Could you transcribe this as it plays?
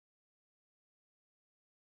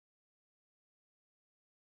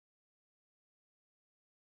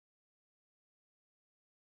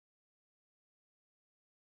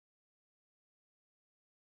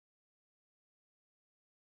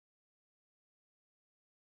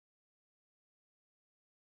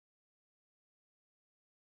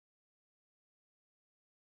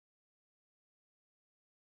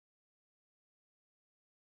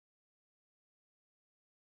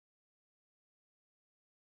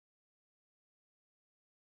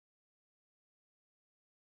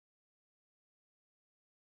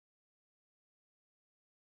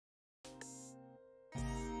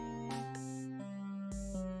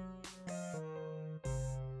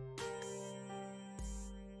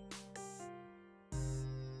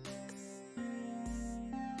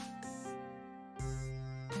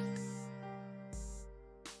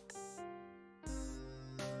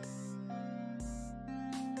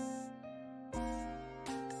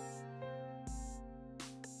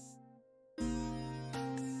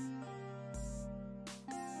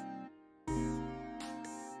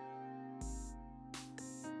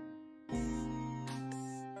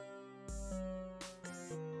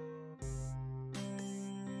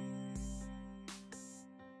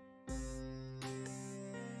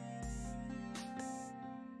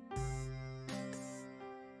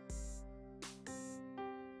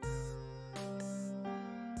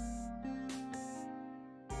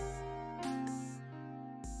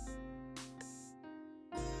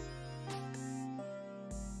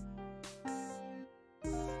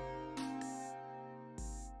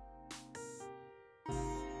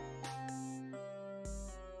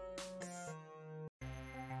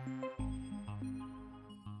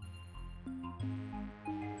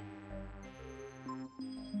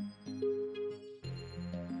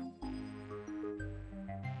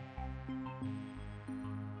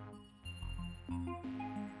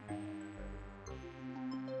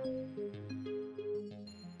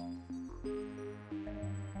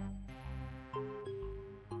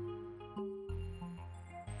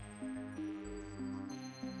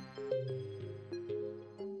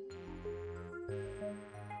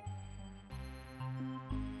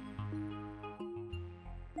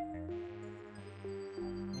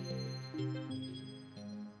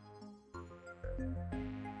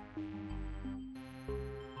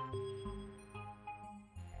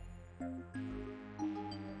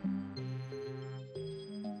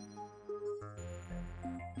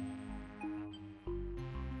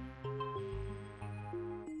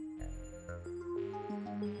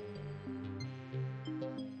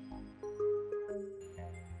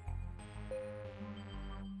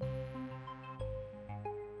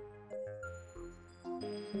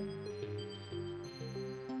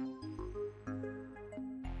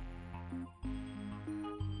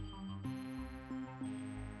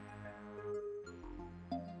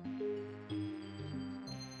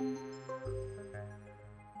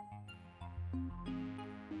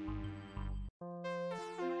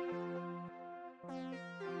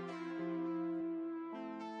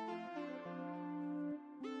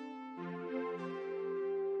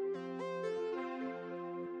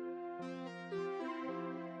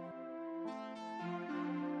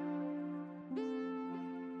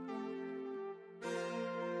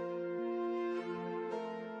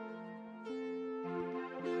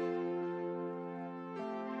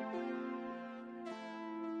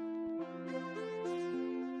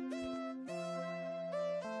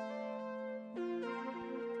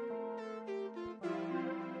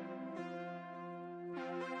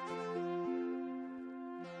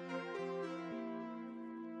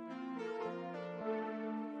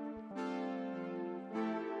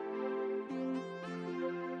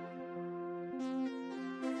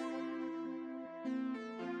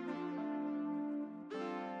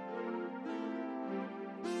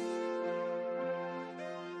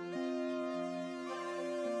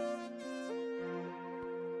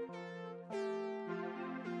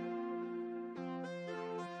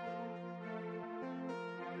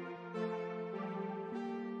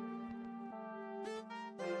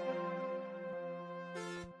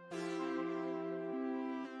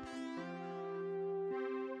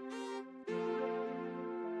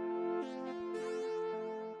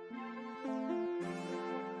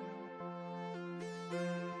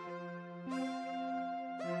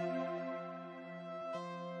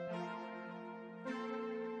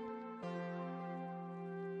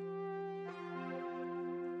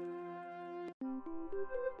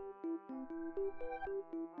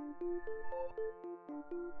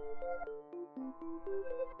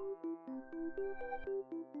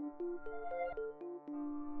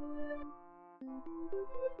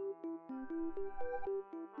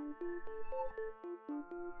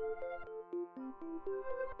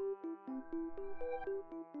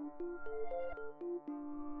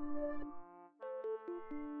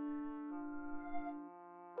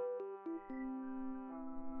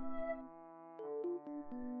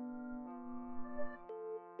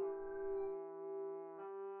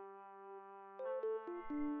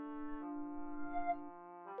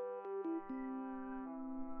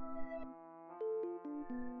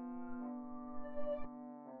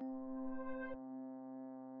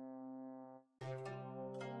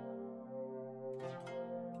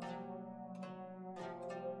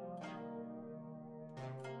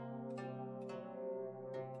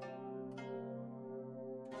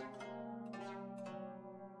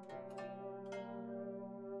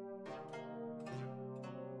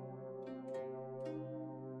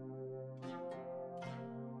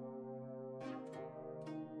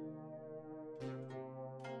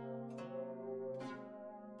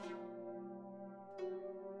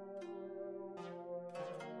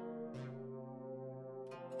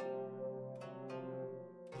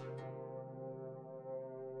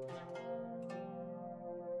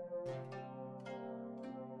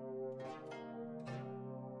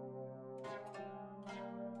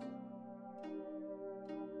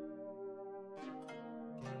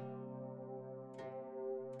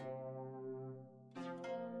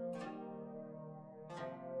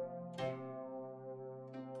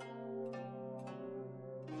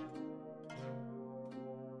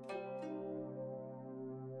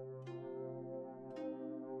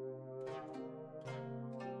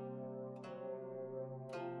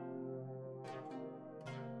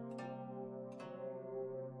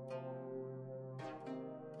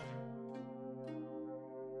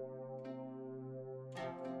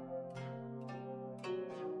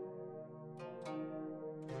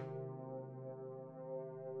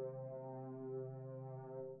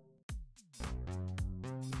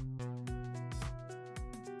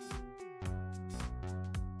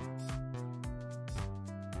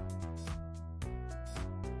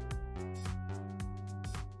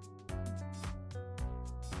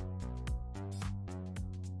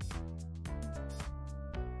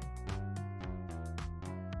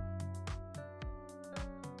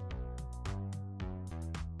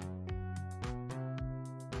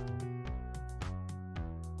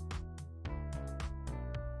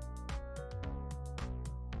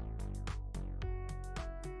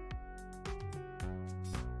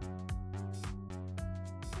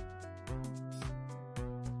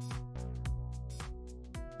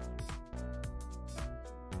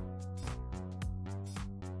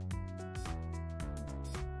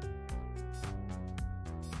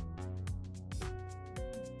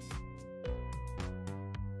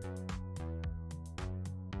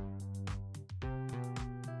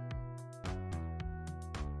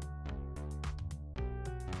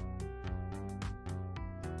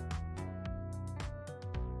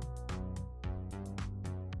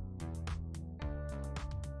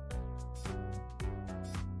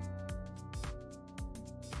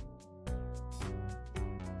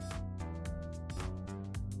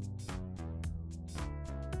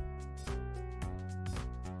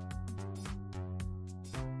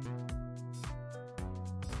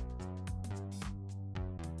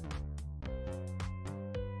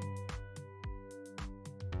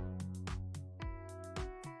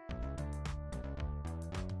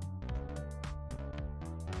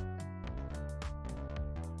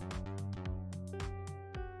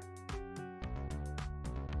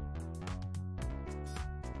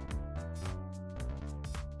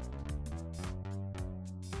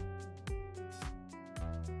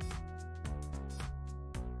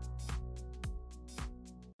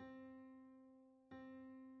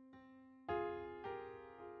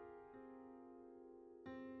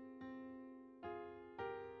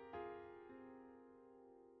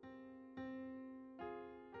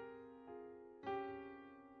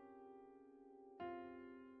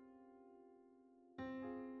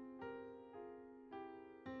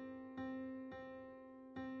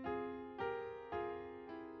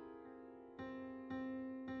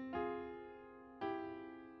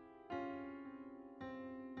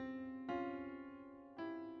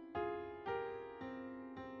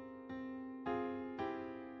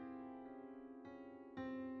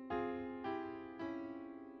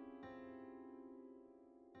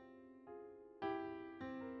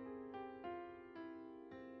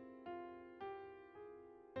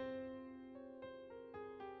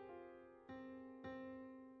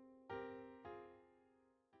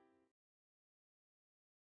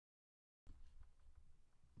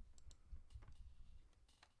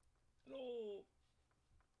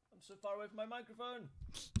so far away from my microphone.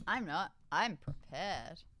 I'm not. I'm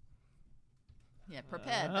prepared. Yeah,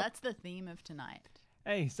 prepared. That's the theme of tonight.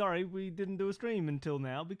 Hey, sorry, we didn't do a stream until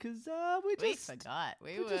now because We forgot.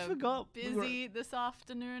 We were just forgot. busy this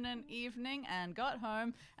afternoon and evening and got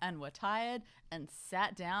home and were tired and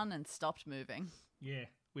sat down and stopped moving. Yeah,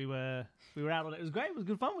 we were out on it. It was great. It was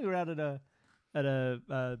good fun. We were out at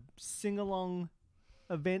a sing-along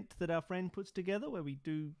event that our friend puts together where we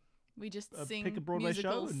just sing pick a Broadway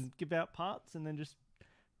musicals. show and give out parts and then just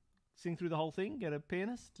sing through the whole thing, get a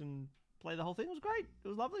pianist and play the whole thing. It was great. It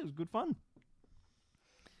was lovely. It was good fun.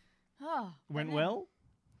 Oh, Went well.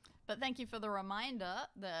 But thank you for the reminder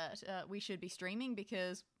that we should be streaming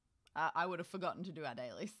because I would have forgotten to do our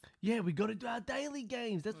dailies. Yeah, we got to do our daily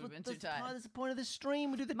games. That's We've been too tired. that's the point of the stream.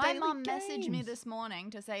 We do the My daily mum games. messaged me this morning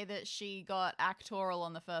to say that she got actoral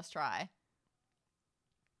on the first try.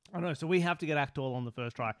 I know, so we have to get Actall on the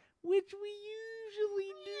first try, which we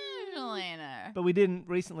usually do. Usually, no. But we didn't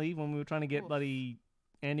recently when we were trying to get Oof. bloody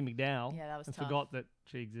Andy McDowell. Yeah, that was and tough. forgot that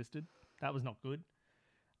she existed. That was not good.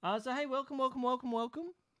 So hey, welcome. And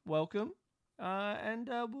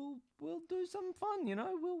we'll do some fun, you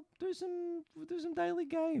know. We'll do some daily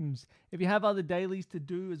games. If you have other dailies to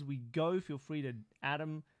do as we go, feel free to add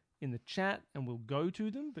them in the chat, and we'll go to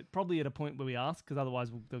them. But probably at a point where we ask, because otherwise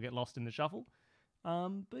they'll get lost in the shuffle.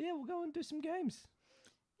 But yeah, we'll go and do some games.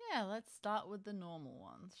 Yeah, let's start with the normal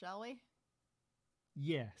ones, shall we?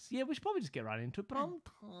 Yes. Yeah, we should probably just get right into it, but I'm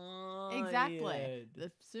tired. Exactly. The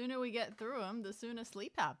sooner we get through them, the sooner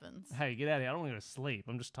sleep happens. Hey, get out of here. I don't want to go to sleep.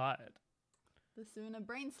 I'm just tired. The sooner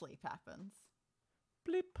brain sleep happens.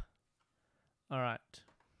 Blip. All right.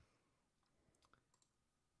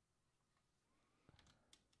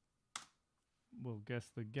 We'll guess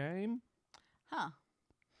the game. Huh.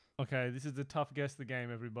 Okay, this is a tough guess the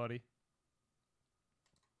game, everybody.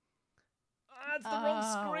 Ah, it's the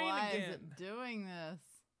wrong screen why again. is it doing this?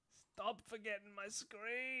 Stop forgetting my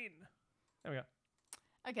screen. There we go.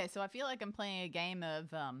 Okay, so I feel like I'm playing a game of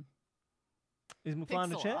Is McFly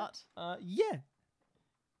in the pixel chat? art. Yeah.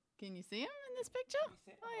 Can you see him in this picture?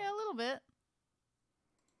 see it? Oh yeah, a little bit.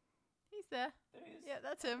 He's there. There he is. Yeah,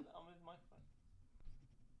 that's him. I'm with my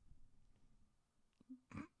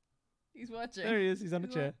phone. He's watching. There he is. He's on a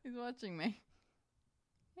chair. He's watching me.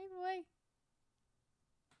 Hey boy.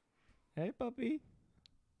 Hey, puppy.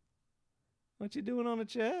 What you doing on a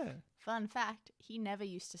chair? Fun fact, he never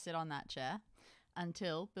used to sit on that chair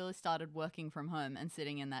until Billy started working from home and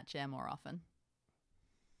sitting in that chair more often.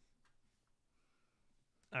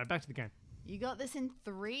 All right, back to the game. You got this in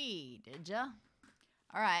 3, did ya?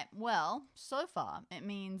 All right, well, so far it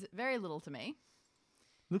means very little to me.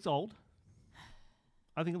 Looks old.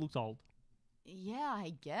 I think it looks old. Yeah,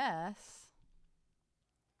 I guess.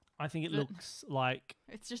 I think it looks like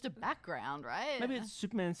It's just a background, right? maybe it's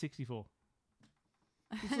Superman 64.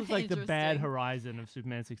 This looks like the bad Interesting. horizon of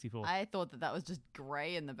Superman 64. I thought that was just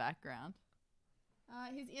grey in the background.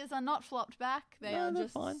 His ears are not flopped back. They No, are they're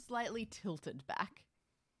just fine. slightly tilted back.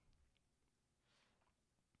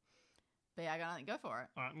 But yeah, I gotta go for it.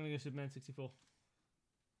 All right, I'm going to go Superman 64.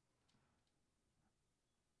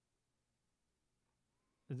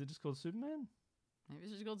 Is it just called Superman? Maybe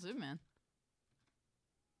it's just called Superman.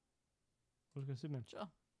 Let's go Superman. Sure.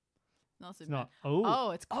 Not It's Superman. not. Oh,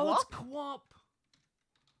 Oh, it's Oh, it's Quap? Quap.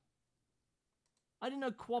 I didn't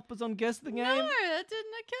know Quap was on Guess the Game. No, that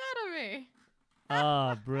didn't occur to me.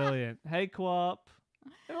 Ah, brilliant. Hey, Quap.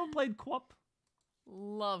 Everyone played Quap?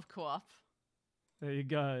 Love Quap. There you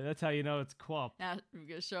go. That's how you know it's Quap. Now we're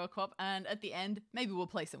gonna show a Quap, and at the end, maybe we'll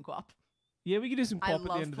play some Quap. Yeah, we can do some I Quap at the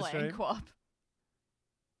love end of the playing stream. Quap.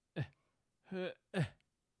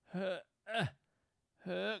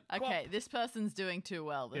 Okay, this person's doing too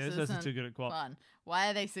well. This Yeah, this isn't person's too good at Quap. fun. Why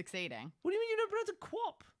are they succeeding? What do you mean you don't pronounce it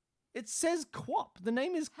Quap? It says Quap. The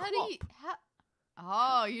name is Quap. How do you?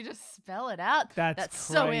 Oh, you just spell it out. That's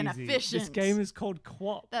so crazy. inefficient. This game is called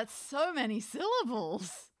Quap. That's so many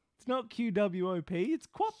syllables. It's not QWOP. It's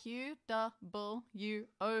Quap. QWOP.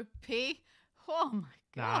 Oh my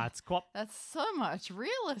god. Nah, it's Quap. That's so much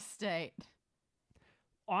real estate.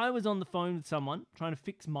 I was on the phone with someone trying to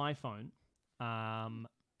fix my phone,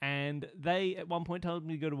 and they at one point told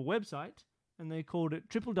me to go to a website, and they called it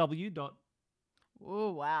www.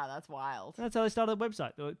 Oh wow, that's wild. That's how they started the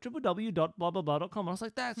website. They were www.blablabla.com. I was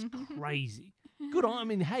like, that's crazy. Good on. I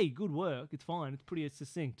mean, hey, good work. It's fine. It's pretty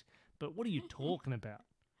succinct. But what are you talking about?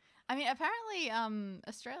 I mean, apparently,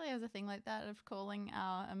 Australia has a thing like that of calling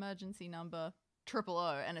our emergency number 000,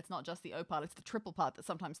 and it's not just the O part; it's the triple part that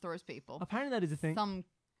sometimes throws people. Apparently, that is a thing.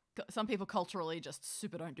 Some people culturally just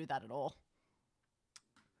super don't do that at all.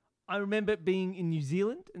 I remember being in New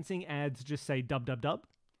Zealand and seeing ads just say dub dub dub.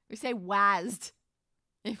 We say WASD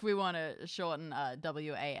if we want to shorten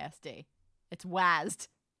WASD. It's WASD.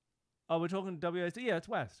 Oh, we're talking WASD? Yeah, it's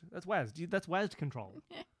WASD. That's WASD. That's WASD control.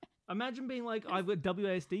 Imagine being like, I've got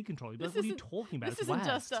WASD control. You'd be like, what are you talking about? This It's isn't WASD.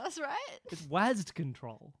 just us, right? It's WASD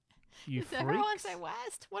control. You Does everyone freaks. say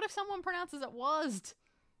WASD? What if someone pronounces it WASD?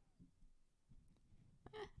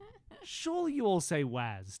 Surely you all say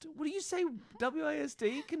WASD. What do you say?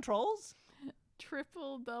 WASD controls?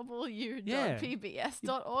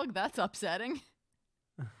 www.pbs.org. That's upsetting.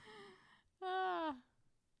 Ah.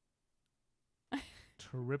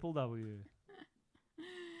 Triple W.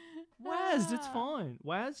 WASD, it's fine.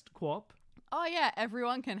 WASD, QWOP. Oh yeah,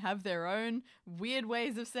 everyone can have their own weird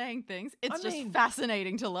ways of saying things. It's I just mean-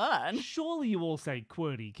 fascinating to learn. Surely you all say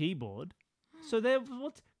QWERTY keyboard. So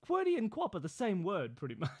what's QWERTY and QWOP are the same word,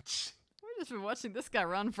 pretty much. We've just been watching this guy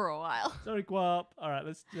run for a while. Sorry, QWOP. All right,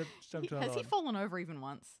 let's jump to Has another he one. fallen over even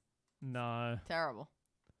once? No. Terrible.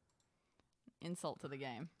 Insult to the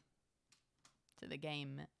game. To the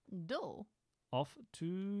game. Dull. Off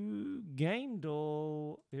to Game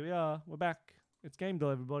Doll. Here we are. We're back. It's Game Doll,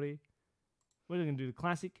 everybody. We're going to do the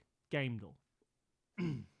classic Game Doll.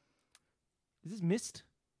 Is this Myst?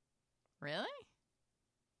 Really?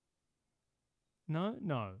 No?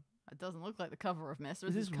 No. It doesn't look like the cover of Mist. It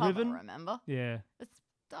Is was this his cover, Riven? remember? Yeah. It's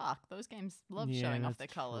dark. Those games love Yeah, showing off their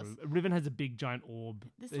that's colours. true. Riven has a big giant orb.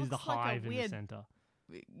 This There's the looks like a hive in the weird- center.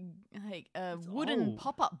 Like a It's wooden old.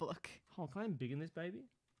 pop-up book. Oh, can I big in this baby?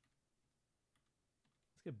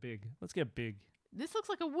 Let's get big. Let's get big. This looks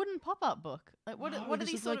like a wooden pop-up book. Like what? No, What are this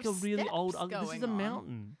these is sort like of a really old. steps This is going a on?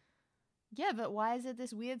 mountain. Yeah, but why is it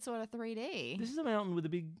this weird sort of 3D? This is a mountain with a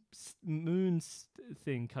big moon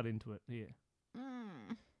thing cut into it. Here. I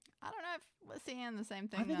don't know if we're seeing the same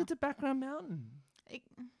thing. I think though. it's a background mountain.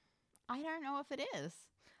 I don't know if it is.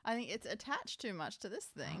 I think it's attached too much to this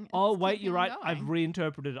thing. Oh It's wait, keeping you're right. going. I've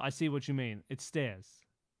reinterpreted it. I see what you mean. It's stairs.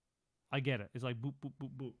 I get it. It's like boop boop boop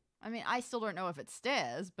boop. I mean, I still don't know if it's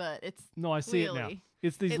stairs, but it's No, I see it now. clearly.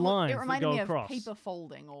 It's these It lines that reminded go me across. of paper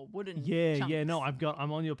folding or wooden. Yeah, chunks. yeah. No,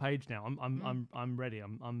 I'm on your page now. I'm ready.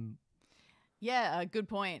 I'm. Yeah, good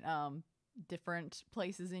point. Different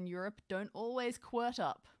places in Europe don't always quirt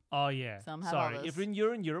up. Oh yeah. Some have Sorry, others. if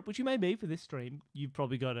you're in Europe, which you may be for this stream, you've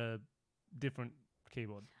probably got a different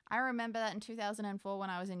keyboard. I remember that in 2004 when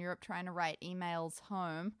I was in Europe trying to write emails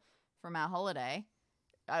home from our holiday.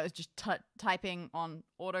 I was just typing on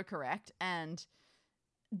autocorrect and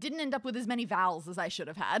didn't end up with as many vowels as I should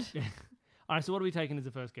have had. All right. So what are we taking as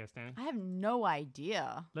the first guess, Danny? I have no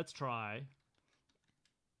idea. Let's try.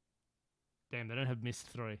 Damn, they don't have Myst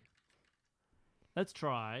 3. Let's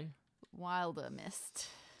try Wilder Mist.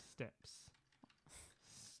 steps.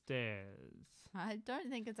 Stairs. I don't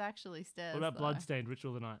think it's actually stairs. What about though. Bloodstained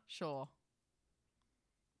Ritual of the Night? Sure.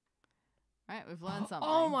 Right, we've learned something.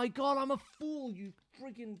 Oh my god, I'm a fool, you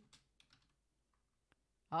freaking.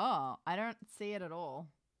 Oh, I don't see it at all.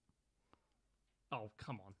 Oh,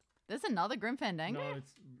 come on. There's another Grim Fandango? No,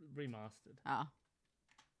 it's remastered. Oh.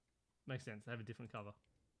 Makes sense. They have a different cover.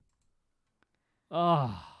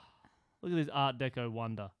 Oh, look at this Art Deco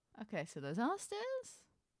wonder. Okay, so those are stairs?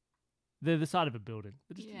 They're the side of a building.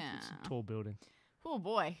 They're just it's Yeah. a tall building. Oh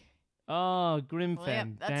boy. Oh, Grim Well, yep,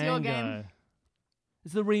 Fandango. that's your game.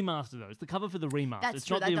 It's the remaster, though. It's the cover for the remaster. That's it's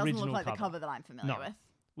true. not That the doesn't original look like cover. the cover that I'm familiar No. with.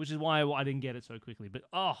 Which is why I didn't get it so quickly. But,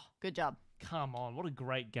 oh, Good job. come on. What a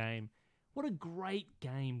great game. What a great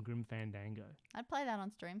game, Grim Fandango. I'd play that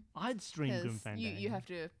on stream. I'd stream Grim 'Cause Fandango. you have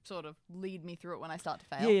to sort of lead me through it when I start to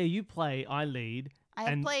fail. Yeah, you play, I lead. I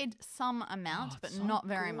have and- played some amount, Oh, but it's so not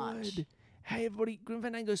very much. good. Hey, everybody, Grim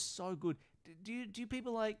Fandango's so good. Do you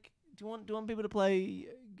people like? Do you want people to play?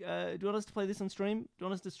 Do you want us to play this on stream? Do you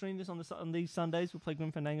want us to stream this on these Sundays? We'll play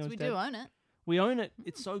Grim Fandango 'Cause we instead. do own it. We own it.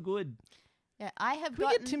 It's so good. Yeah, I have Can we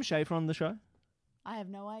gotten. get Tim Schafer on the show? I have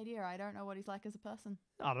no idea. I don't know what he's like as a person.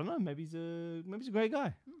 I don't know. Maybe he's a great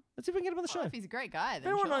guy. Let's see if we can get him on the Well, show. if he's a great guy, If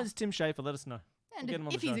then anyone sure. knows Tim Schafer, let us know. And get him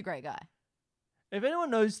on if the he's show. a great guy. If anyone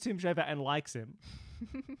knows Tim Schafer and likes him,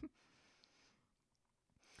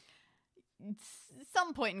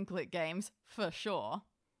 Some point and click games, for sure.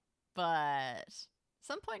 But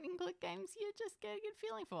some point and click games you just get a good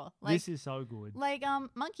feeling for. Like, this is so good. like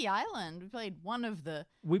Monkey Island. We played one of the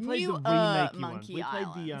We played the newer remake ones. Monkey We played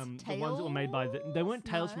Islands. the ones that were made by they weren't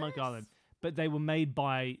Tales from Monkey Tales? Island, but they were made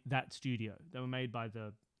by that studio. They were made by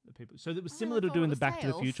the people. So it was I similar to thought it doing the was Back to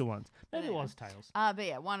the Tales. Future ones. Maybe it Anyway. was Tales. But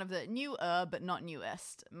yeah, one of the newer but not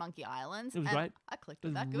newest Monkey Islands. It was and great. I clicked It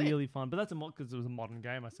with was that. Good. really fun, but that's a mod because it was a modern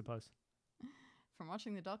game, I suppose. From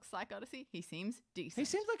watching the doc Psych Odyssey, he seems decent. He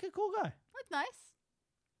seems like a cool guy. That's nice.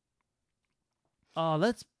 Oh,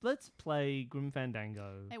 let's play Grim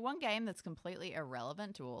Fandango. Hey, one game that's completely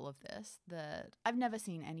irrelevant to all of this that I've never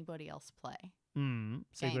seen anybody else play. Secret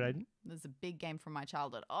Game. Agent. There's a big game from my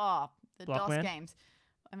childhood. Oh, the Blockman? DOS games.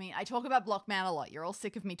 I mean, I talk about Blockman a lot. You're all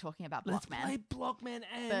sick of me talking about Let's Blockman. play Blockman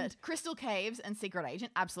and But Crystal Caves and Secret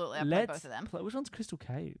Agent, absolutely, I've played both of them. Which one's Crystal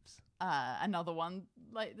Caves? Another one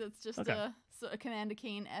like that's just Okay. a sort of Commander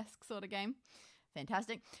Keen-esque sort of game.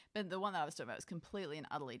 Fantastic. But the one that I was talking about was completely and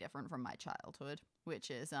utterly different from my childhood, which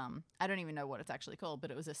is I don't even know what it's actually called,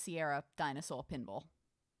 but it was a Sierra dinosaur pinball.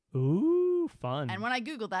 Ooh, fun. And when I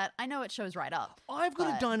Googled that, I know it shows right up. I've got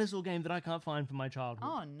but- a dinosaur game that I can't find from my childhood.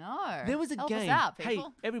 Oh no. There was a Help game. us out, Hey,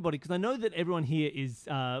 people. everybody, because I know that everyone here is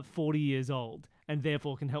 40 years old and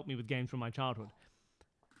therefore can help me with games from my childhood.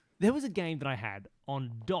 There was a game that I had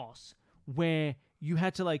on DOS where you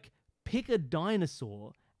had to like pick a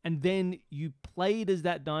dinosaur and then you played as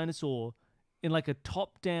that dinosaur in like a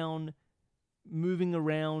top-down, moving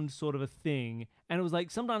around sort of a thing. And it was like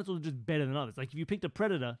some dinosaurs were just better than others. Like if you picked a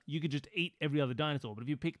predator, you could just eat every other dinosaur. But if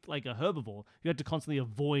you picked like a herbivore, you had to constantly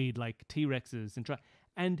avoid like T-Rexes and try.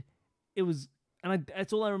 And it was,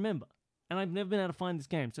 that's all I remember. And I've never been able to find this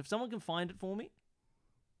game. So if someone can find it for me.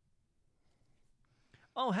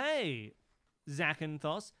 Oh hey, Zach and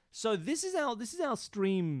Thos. So this is our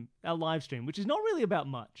stream, our live stream, which is not really about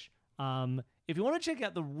much. If you want to check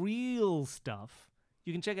out the real stuff,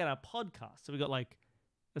 you can check out our podcast. So we got like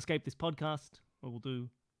Escape This Podcast, where we'll do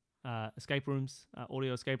escape rooms,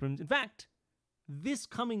 audio escape rooms. In fact, this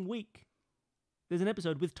coming week, there's an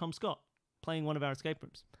episode with Tom Scott playing one of our escape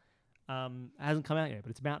rooms. It hasn't come out yet, but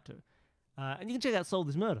it's about to. And you can check out Solve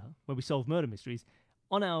This Murder, where we solve murder mysteries.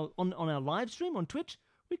 On our live stream on Twitch,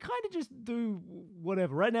 we kind of just do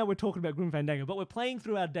whatever. Right now we're talking about Grim Fandango, but we're playing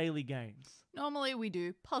through our daily games. Normally we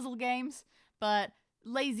do puzzle games, but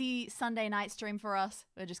lazy Sunday night stream for us.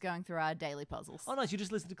 We're just going through our daily puzzles. Oh, nice. You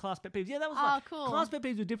just listened to Class Pet Peeves. Yeah, that was Oh, fun. cool. Class Pet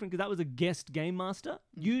Peeves was different because that was a guest game master.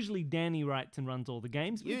 Usually Danny writes and runs all the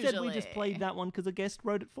games. We said we just Usually. played that one because a guest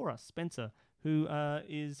wrote it for us, Spencer, who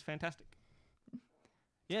is fantastic.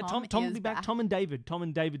 Yeah, Tom Tom will is be back. back. Tom and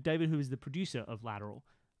David, who is the producer of Lateral,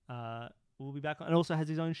 will be back and also has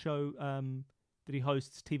his own show that he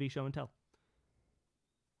hosts, TV Show and Tell,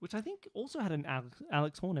 which I think also had an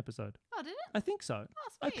Alex Horn episode. Oh, did it? I think so. Oh,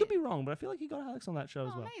 I sweet. could be wrong, but I feel like he got Alex on that show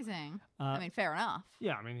as Oh, well. amazing. Uh, I mean, fair enough.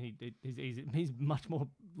 Yeah, I mean he's much more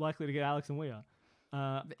likely to get Alex than we are.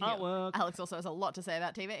 But, yeah, Artwork. Alex also has a lot to say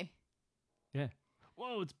about TV. Yeah.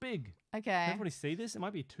 Whoa, it's big. Okay. Can everybody see this? It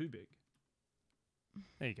might be too big.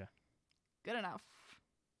 There you go. Good enough.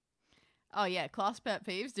 Oh, yeah. Class Pet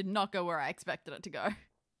Peeves did not go where I expected it to go.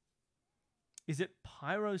 Is it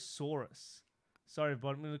Pyrosaurus? Sorry, but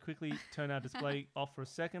I'm going to quickly turn our display off for a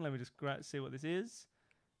second. Let me just see what this is.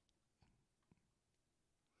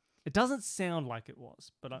 It doesn't sound like it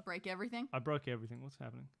was, but Break everything. I broke everything. What's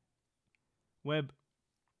happening? Web,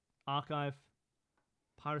 archive,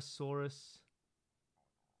 Pyrosaurus.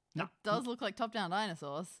 No, It does look like top-down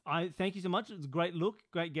dinosaurs. I thank you so much. It's a great look,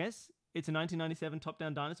 great guess. It's a 1997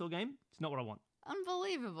 top-down dinosaur game. It's not what I want.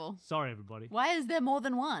 Unbelievable. Sorry, everybody. Why is there more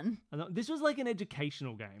than one? This was like an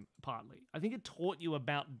educational game, partly. I think it taught you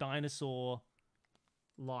about dinosaur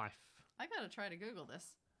life. I gotta try to Google this.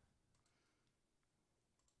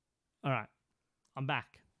 All right, I'm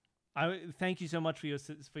back. I thank you so much for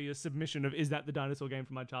your submission of is that the dinosaur game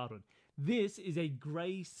from my childhood? This is a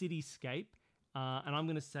grey cityscape, and I'm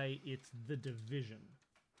going to say it's The Division.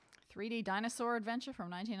 3D dinosaur adventure from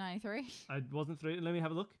 1993. I wasn't through. Let me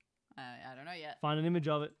have a look. I don't know yet. Find an image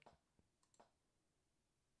of it.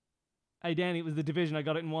 Hey, Danny, it was The Division. I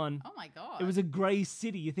got it in one. Oh my god. It was a grey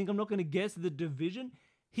city. You think I'm not going to guess The Division?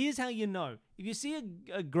 Here's how you know. If you see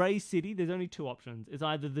a grey city, there's only two options. It's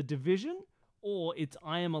either The Division or it's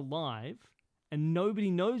I Am Alive. And nobody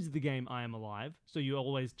knows the game I Am Alive, so you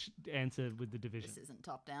always answer with The Division. This isn't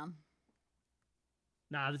top down.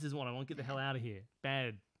 Nah, this is what I want. Get the hell out of here.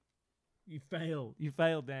 Bad. You failed. You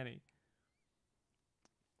failed, Danny.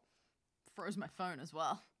 Froze my phone as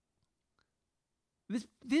well.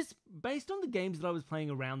 This based on the games that I was playing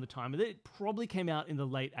around the time, it probably came out in the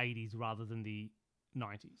late 80s rather than the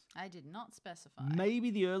 90s. I did not specify. Maybe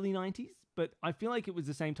the early 90s, but I feel like it was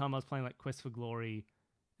the same time I was playing like Quest for Glory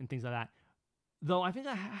and things like that. Though I think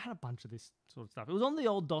I had a bunch of this sort of stuff. It was on the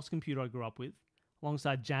old DOS computer I grew up with,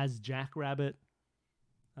 alongside Jazz Jackrabbit,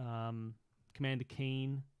 Commander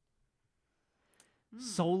Keen,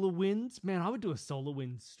 Solar Winds. Man, I would do a Solar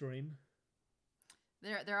Winds stream.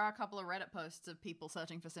 There are a couple of Reddit posts of people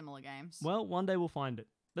searching for similar games. Well, one day we'll find it.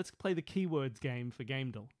 Let's play the keywords game for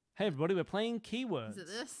GameDill. Hey everybody, we're playing keywords. Is it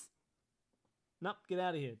this? Nope, get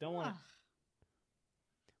out of here. Don't want it. Ah.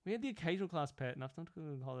 We had the occasional class pet, and after I took her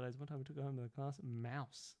on the holidays, one time we took her home to the class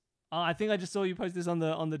mouse. Oh, I think I just saw you post this on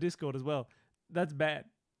the Discord as well. That's bad.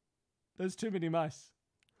 There's too many mice.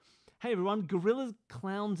 Hey everyone, gorillas,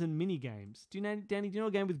 clowns, and mini games. Danny? Do you know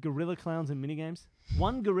a game with gorilla, clowns, and mini games?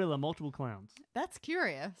 One gorilla, multiple clowns. That's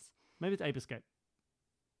curious. Maybe it's Ape Escape.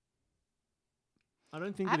 I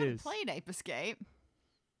don't think I it haven't is. played Ape Escape.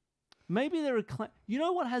 Maybe there are you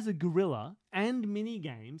know what has a gorilla and mini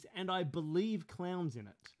games, and I believe clowns in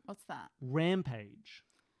it. What's that? Rampage.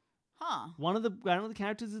 Huh. One of the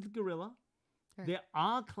characters is the gorilla. There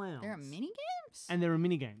are clowns. There are mini games? And there are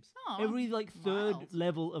mini games. Oh, Every third wild.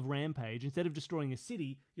 level of Rampage, instead of destroying a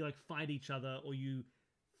city, you fight each other, or you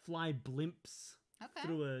fly blimps Okay.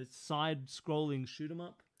 through a side-scrolling shoot 'em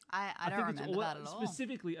up. I don't remember that at all.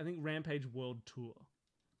 Specifically, I think Rampage World Tour.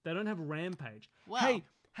 They don't have Rampage. Well,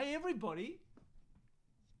 Hey, everybody!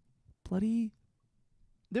 Bloody.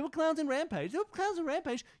 There were clowns in Rampage.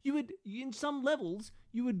 You would, in some levels,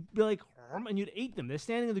 you would be like, and you'd eat them. They're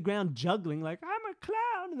standing on the ground juggling like, I'm a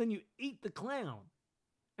clown. And then you eat the clown.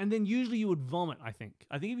 And then usually you would vomit, I think.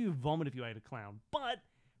 I think if you would vomit if you ate a clown. But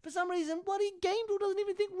for some reason, bloody GameDuel doesn't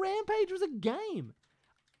even think Rampage was a game.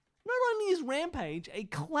 Not only is Rampage a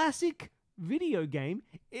classic video game,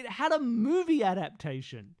 it had a movie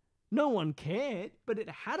adaptation. No one cared, but it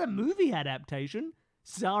had a movie adaptation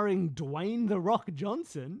starring Dwayne "The Rock"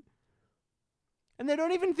 Johnson. And they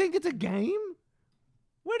don't even think it's a game?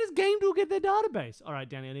 Where does GameDuel get their database? All right,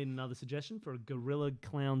 Danny, I need another suggestion for a Gorilla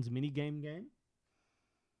Clowns minigame game.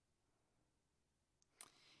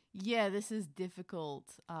 yeah, this is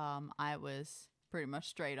difficult. I was pretty much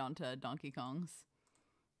straight onto Donkey Kong's,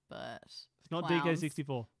 but It's not Clowns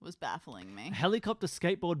DK64. was baffling me. A helicopter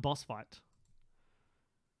skateboard boss fight.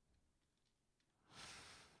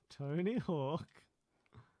 Tony Hawk.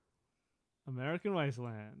 American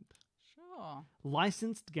Wasteland. Sure.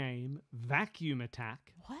 Licensed game, Vacuum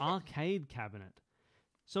Attack, What? arcade cabinet.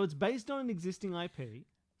 So it's based on an existing IP.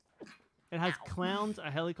 It has clowns, a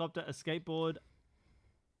helicopter, a skateboard,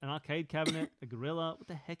 an arcade cabinet, a gorilla. What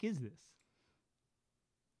the heck is this?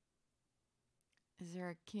 Is there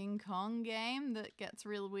a King Kong game that gets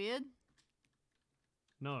real weird?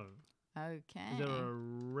 No. Okay. Is there a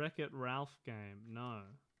Wreck-It Ralph game? No.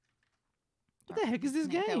 What the heck is this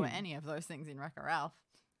Didn't think game? there were any of those things in Wreck-It Ralph.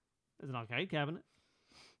 There's an arcade cabinet.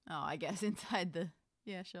 Oh, I guess inside the...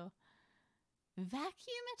 Yeah, sure.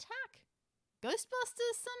 Vacuum Attack?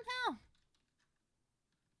 Ghostbusters somehow?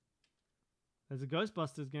 There's a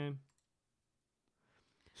Ghostbusters game.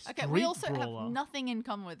 Okay, we Street also Brawler. have nothing in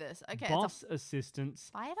common with this. Okay, Boss assistance.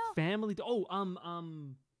 fighter? Family.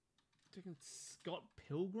 Taking Scott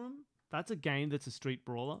Pilgrim. That's a game that's a street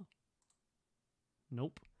brawler.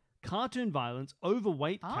 Nope. Cartoon violence,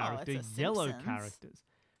 overweight Oh, character, it's a yellow Simpsons. characters.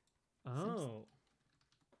 Oh.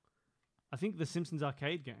 I think the Simpsons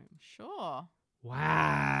arcade game. Sure.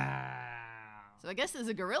 Wow. So I guess there's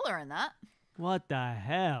a gorilla in that. What the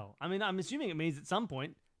hell? I mean, I'm assuming it means at some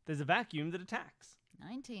point there's a vacuum that attacks.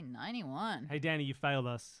 1991. Hey, Danny, you failed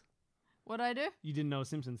us. What'd I do? You didn't know a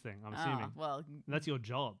Simpsons thing, I'm assuming. Well, That's your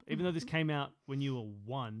job. Even though this came out when you were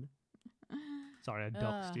 1. Sorry, I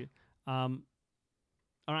doxed you.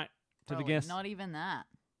 All right, to the probably guess. not even that.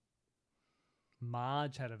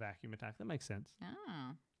 Marge had a vacuum attack. That makes sense.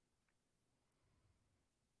 Oh.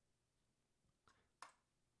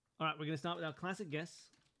 All right, we're going to start with our classic guess.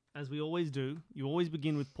 As we always do, you always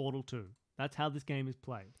begin with Portal 2. That's how this game is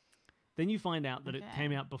played. Then you find out that it Okay.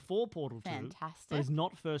 came out before Portal 2, but Fantastic. it's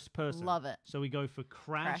not first person. Love it. So we go for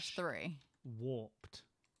Crash 3. Warped.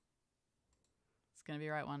 It's going to be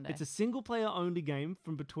right one day. It's a single-player only game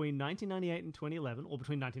from between 1998 and 2011, or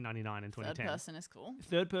between 1999 and 2010. Third person is cool.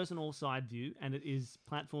 Third person all side view, and it is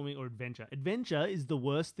platforming or adventure. Adventure is the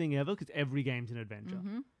worst thing ever because every game's an adventure.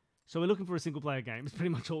 Mm-hmm. So we're looking for a single player game. It's pretty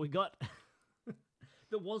much all we got.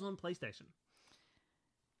 That was on PlayStation.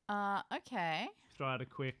 Okay. Throw out a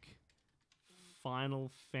quick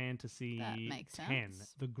Final Fantasy That makes X,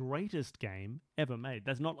 sense. the greatest game ever made.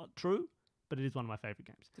 That's not true, but it is one of my favorite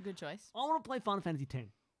games. It's a good choice. I want to play Final Fantasy X.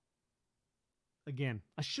 Again,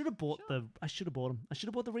 I should have bought them. I should have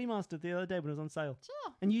bought the remaster the other day when it was on sale.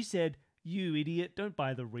 Sure. And you said, "You idiot! Don't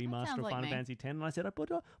buy the remaster sounds of like Final me. Fantasy X." And I said,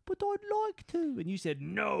 "But I'd like to." And you said,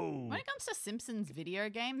 "No." When it comes to Simpsons video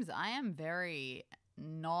games, I am very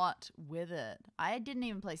not with it. I didn't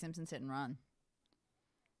even play Simpsons Hit and Run.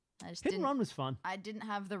 I just Hit and didn't. Run was fun. I didn't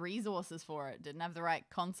have the resources for it. Didn't have the right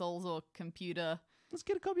consoles or computer Let's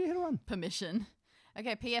get a copy of Hit and Run. permission.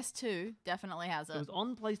 Okay, PS2 definitely has It it. was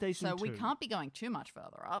on PlayStation So 2. we can't be going too much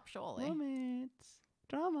further up, surely. Romance,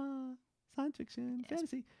 drama, science fiction,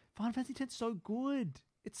 fantasy. Final Fantasy X so good.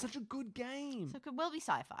 It's such a good game. So it could well be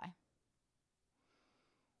sci-fi.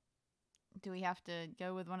 Do we have to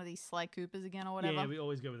go with one of these Sly Coopers again or whatever? Yeah, we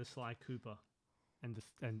always go with a Sly Cooper, and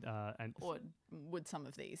Or would some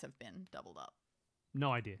of these have been doubled up?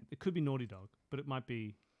 no idea. It could be Naughty Dog, but it might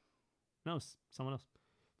be someone else.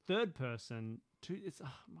 Third person. It's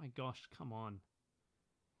my gosh, come on.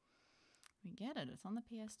 We get it. It's on the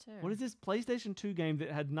PS2. What is this PlayStation 2 game that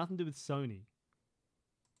had nothing to do with Sony?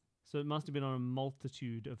 So it must have been on a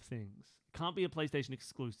multitude of things. It can't be a PlayStation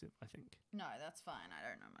exclusive, I think. No, that's fine. I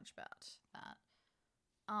don't know much about that.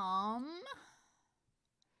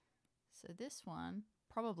 So this one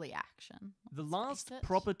probably action. The Let's last face it.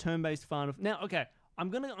 proper turn-based Final. Now, okay, I'm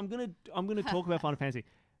gonna talk about Final Fantasy.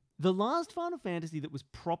 The last Final Fantasy that was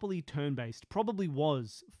properly turn-based probably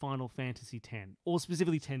was Final Fantasy X, or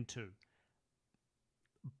specifically X-2.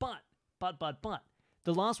 But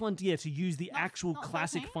the last one, to use the actual not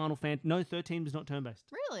classic 13? Final Fantasy. No, 13 was not turn-based.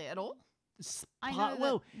 Really, at all? I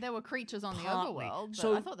know that there were creatures on the partly. overworld, but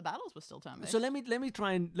So- I thought the battles were still turn-based. So let me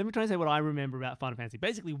try and say what I remember about Final Fantasy.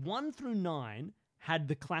 Basically, 1 through 9 had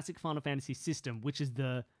the classic Final Fantasy system, which is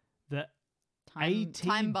the time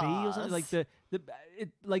ATB bars. or something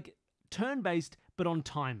like turn-based but on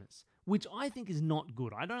timers, which I think is not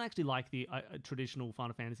good. I don't actually like the traditional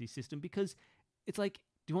Final Fantasy system because it's like,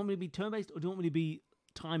 do you want me to be turn-based or do you want me to be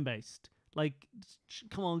time-based? Like,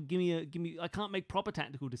 come on, give me. I can't make proper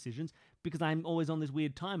tactical decisions because I'm always on this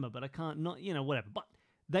weird timer, but I can't whatever. But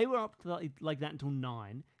they were up to like that until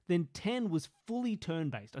 9. Then 10 was fully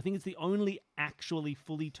turn-based. I think it's the only actually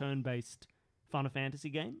fully turn-based Final Fantasy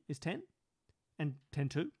game is 10 and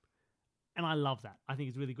 10-2. And I love that. I think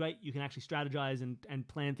it's really great. You can actually strategize and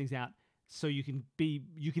plan things out so you can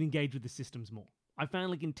engage with the systems more. I found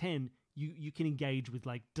like in 10, you can engage with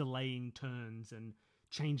like delaying turns and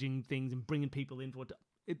changing things and bringing people in for it.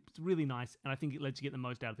 It's really nice, and I think it lets you get the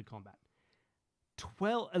most out of the combat.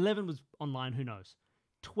 11 was online, who knows.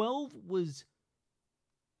 12 was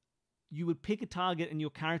you would pick a target and your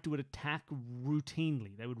character would attack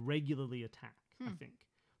routinely. They would regularly attack, I think.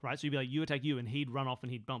 Right? So you'd be like, you attack you, and he'd run off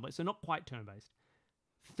and he'd bump. So not quite turn-based.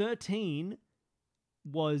 13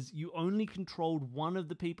 was you only controlled one of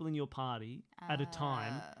the people in your party at a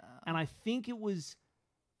time. And I think it was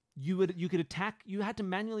you could attack, you had to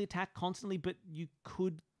manually attack constantly, but you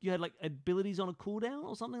had like abilities on a cooldown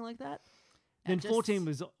or something like that. Then 14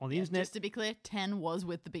 was on the internet. Just to be clear, 10 was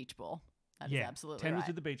with the beach ball. That is absolutely 10 right. was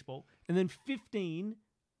with the beach ball. And then 15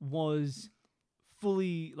 was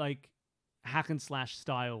fully like hack and slash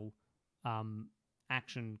style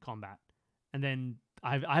action combat. And then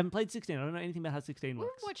I haven't played 16. I don't know anything about how 16 We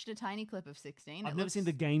works. watched a tiny clip of 16. I've never seen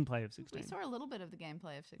the gameplay of 16. We saw a little bit of the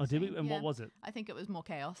gameplay of 16. Oh, did we? And yeah. what was it? I think it was more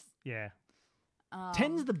chaos. Yeah.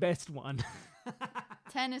 10's the best one.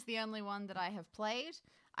 10 is the only one that I have played.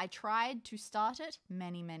 I tried to start it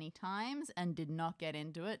many, many times and did not get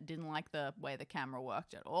into it. Didn't like the way the camera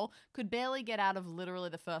worked at all. Could barely get out of literally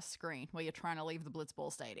the first screen where you're trying to leave the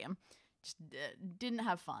Blitzball Stadium. Just didn't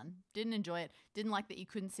have fun. Didn't enjoy it. Didn't like that you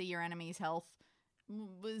couldn't see your enemy's health.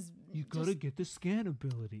 You gotta get the scan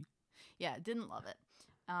ability. Yeah, didn't love it.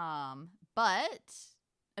 But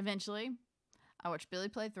eventually I watched Billy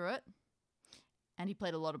play through it. And he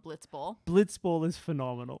played a lot of Blitzball. Blitzball is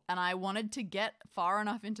phenomenal. And I wanted to get far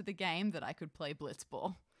enough into the game that I could play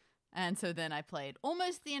Blitzball. And so then I played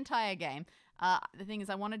almost the entire game. The thing is,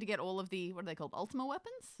 I wanted to get all of the, what are they called, Ultima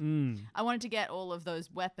weapons? I wanted to get all of those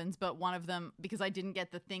weapons, but one of them, because I didn't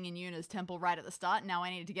get the thing in Yuna's temple right at the start, now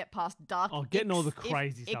I needed to get past Dark getting all the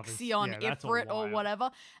crazy stuff is- Ixion, that's all Ifrit, or wild.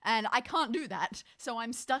 whatever. And I can't do that. So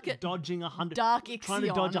I'm stuck at Dodging 100. Dark Ixion Trying to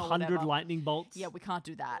dodge or 100 whatever. lightning bolts. Yeah, we can't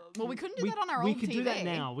do that. Well, we couldn't do we- that on our we old TV. could do that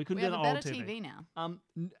now. We couldn't we do have that a on better old TV. now.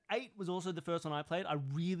 8 was also the first one I played. I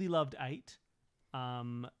really loved 8.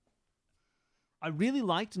 I really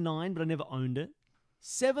liked 9, but I never owned it.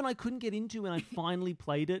 7 I couldn't get into, and I finally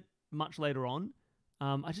played it much later on.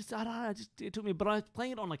 I don't know, it took me, but I was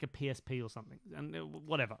playing it on like a PSP or something, and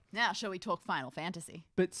whatever. Now, shall we talk Final Fantasy?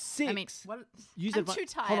 But 6. I mean, what? You I'm said too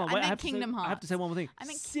tired. Hold on, I wait, meant have to say- Kingdom I have to say one more thing. I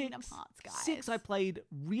meant 6, Kingdom Hearts, guys. 6 I played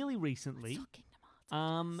really recently. Saw Kingdom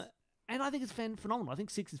Hearts. And I think it's phenomenal. I think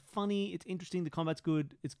 6 is funny. It's interesting. The combat's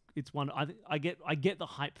good. It's one. I get the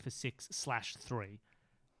hype for 6/3.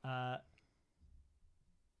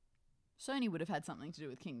 Sony would have had something to do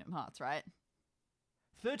with Kingdom Hearts, right?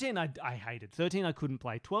 13 I hated. 13 I couldn't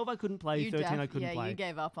play. 12 I couldn't play. 13 I couldn't play. Yeah, you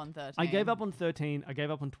gave up on 13. I gave up on 13. I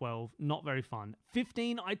gave up on 12. Not very fun.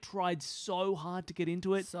 15 I tried so hard to get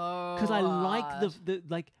into it So because I like hard.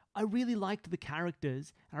 I really liked the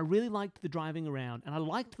characters and I really liked the driving around and I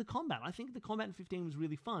liked the combat. I think the combat in 15 was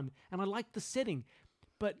really fun and I liked the setting.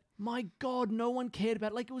 But my God, no one cared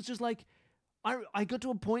about it. Like, it was just like, I got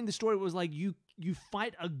to a point in the story where it was like, you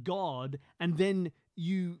fight a god and then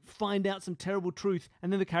you find out some terrible truth.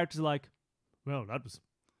 And then the characters are like, well, that was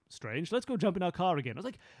strange. Let's go jump in our car again. I was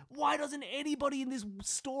like, why doesn't anybody in this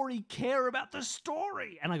story care about the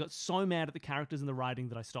story? And I got so mad at the characters and the writing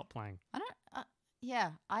that I stopped playing. I don't.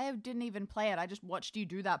 Yeah, I didn't even play it. I just watched you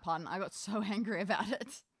do that part, and I got so angry about it.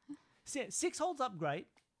 6 holds up great.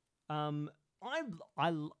 I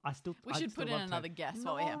still. We should put in another guess.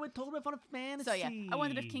 No, while we have. we're talking about Final Fantasy. So yeah, I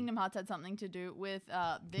wondered if Kingdom Hearts had something to do with this,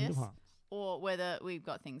 Kingdom Hearts. or whether we've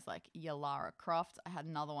got things like Lara Croft. I had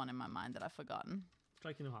another one in my mind that I've forgotten.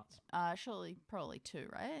 Try Kingdom Hearts. Surely, probably 2,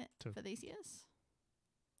 right? 2 for these years.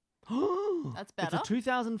 That's better. It's a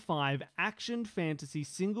 2005 action fantasy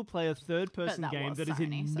single-player third-person that game was that is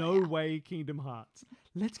Sony, in so no yeah. way Kingdom Hearts.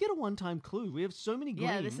 Let's get a one-time clue. We have so many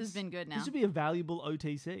games. Yeah, this has been good now. This would be a valuable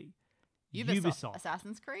OTC. Ubisoft.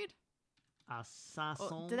 Assassin's Creed. Assassin.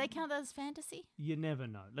 Or, do they count that as fantasy? You never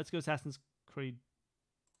know. Let's go Assassin's Creed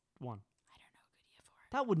 1. I don't know a good year for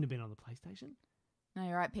it. That wouldn't have been on the PlayStation. No,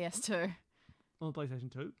 you're right. PS2. On the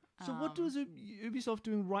PlayStation 2. So what was Ubisoft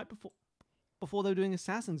doing right before they were doing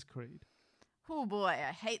Assassin's Creed? Oh boy,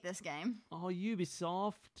 I hate this game. Oh,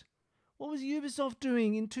 Ubisoft. What was Ubisoft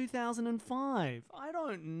doing in 2005? I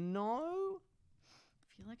don't know.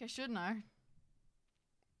 I feel like I should know.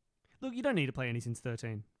 Look, you don't need to play any since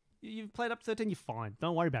 13. You've played up to 13, you're fine.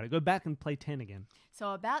 Don't worry about it. Go back and play 10 again.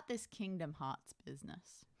 So about this Kingdom Hearts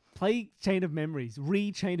business. Play Chain of Memories.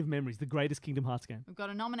 Chain of Memories, the greatest Kingdom Hearts game. We've got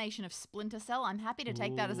a nomination of Splinter Cell. I'm happy to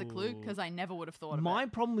take that as a clue because I never would have thought of it. My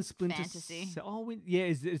problem with Splinter Fantasy. Cell... Oh,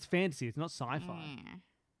 it's fantasy. It's not sci-fi.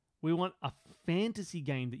 We want a fantasy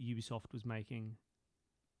game that Ubisoft was making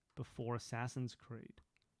before Assassin's Creed.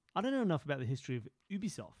 I don't know enough about the history of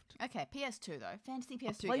Ubisoft. Okay, PS2 though. Fantasy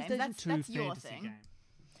PS2 PlayStation games. 2 That's your fantasy thing. game.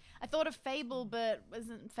 I thought of Fable, but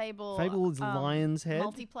wasn't Fable... Fable is Lion's Head.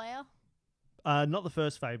 Multiplayer? Not the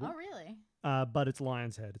first Fable. Oh, really? But it's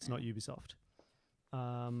Lion's Head. It's not Ubisoft.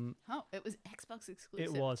 Oh, it was Xbox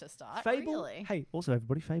exclusive It was. to start. Fable. Really? Hey, also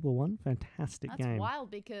everybody, Fable 1, fantastic That's game.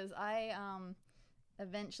 wild because I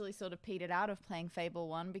eventually sort of petered out of playing Fable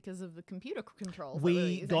 1 because of the computer controls. that we were We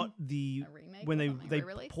using. got the A remake when or they something, they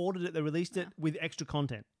re-release? ported it, they released it with extra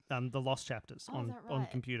content. The lost chapters Oh, is on that on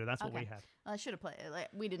right? computer. That's what we Okay. had. I should have played it. Like,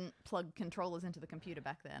 we didn't plug controllers into the computer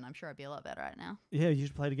back then. I'm sure I'd be a lot better right now. Yeah, you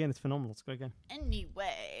should play it again. It's phenomenal. It's a great game.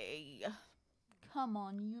 Anyway, come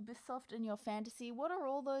on, Ubisoft and your fantasy. What are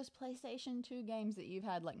all those PlayStation 2 games that you've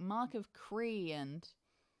had, like Mark of Cree and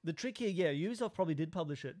The trick here, yeah, Ubisoft probably did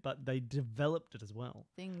publish it, but they developed it as well.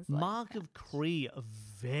 things like Mark that? of Cree, a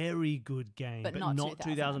very good game, But but not not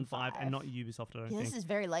 2005 and 2005. not Ubisoft, I don't Yeah, think. this is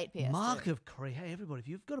very late PS2. Mark of Cree. Hey, everybody, if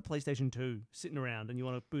you've got a PlayStation 2 sitting around and you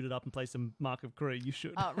want to boot it up and play some Mark of Cree, you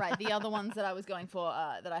should. Oh, right. The other ones that I was going for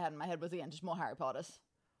that I had in my head was, again, just more Harry Potters.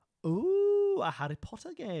 Ooh, a Harry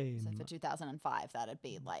Potter game. So for 2005, that'd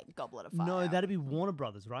be like Goblet of Fire. No, that'd be Warner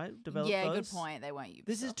Brothers, right? Develop yeah, those? good point. They weren't Ubisoft.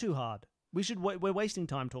 This is too hard. We're wasting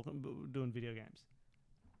time doing video games.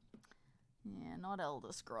 Yeah, not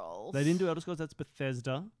Elder Scrolls. They didn't do Elder Scrolls. That's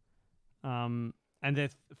Bethesda, and they're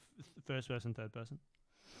first person, third person.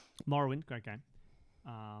 Morrowind, great game.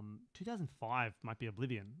 2005 might be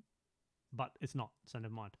Oblivion, but it's not. So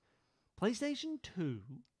never mind. PlayStation 2,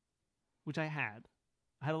 which I had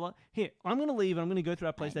a lot. Here, I'm going to leave and I'm going to go through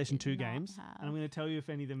our I PlayStation did 2 not games, and I'm have. going to tell you if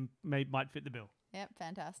any of them might fit the bill. Yep,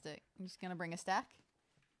 fantastic. I'm just going to bring a stack.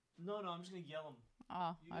 No, I'm just going to yell them.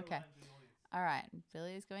 Oh, okay. All right.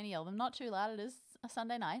 Billy is going to yell them. Not too loud. It is a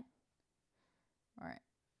Sunday night. All right.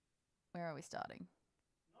 Where are we starting?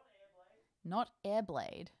 Not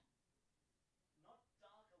Airblade.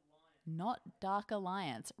 Not Dark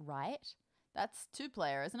Alliance, right? That's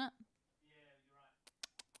 2-player, isn't it?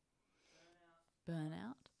 Yeah, you're right.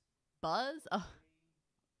 Burnout. Buzz? Oh.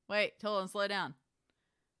 Wait, hold on, slow down.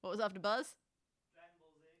 What was after Buzz?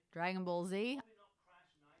 Dragon Ball Z.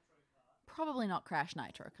 Probably not Crash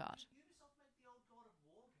Nitro Kart.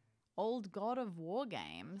 Old God of War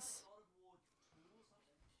games.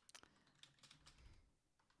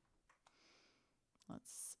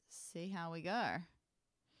 Let's see how we go.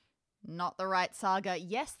 Not the right saga.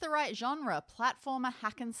 Yes, the right genre. Platformer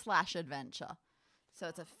hack and slash adventure. So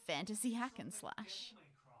it's a fantasy hack and slash.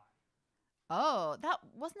 Oh, that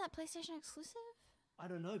wasn't that PlayStation exclusive? I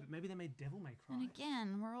don't know, but maybe they made Devil May Cry. And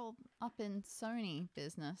again, we're all up in Sony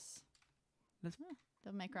business. Let's-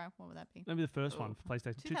 Devil May Cry, what would that be? Maybe the first one for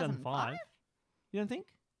PlayStation. 2005. You don't think?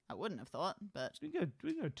 I wouldn't have thought, but We go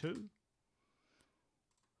 2.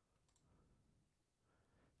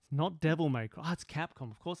 It's not Devil May Cry. Oh, it's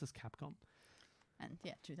Capcom. Of course it's Capcom. and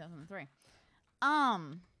yeah, 2003. All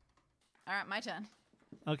right, my turn.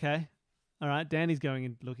 Okay. All right. Danny's going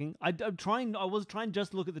and looking. I'm trying. I was trying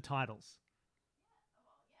just to look at the titles.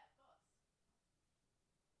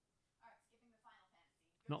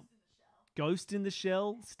 Not Ghost in the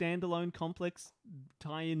Shell, standalone complex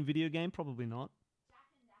tie-in video game. Probably not.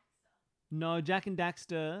 No, Jack and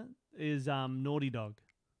Daxter is Naughty Dog.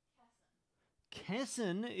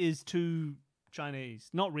 Kessen is too Chinese.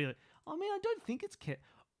 Not really. I mean, I don't think it's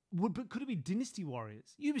but could it be Dynasty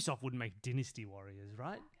Warriors? Ubisoft wouldn't make Dynasty Warriors,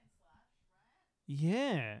 right?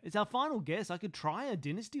 Yeah, it's our final guess. I could try a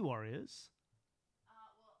Dynasty Warriors. Well,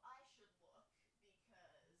 I should look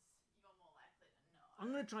because you're more likely to know.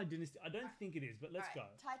 I'm gonna try Dynasty. I don't think it is, but let's go.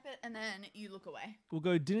 Type it and then you look away. We'll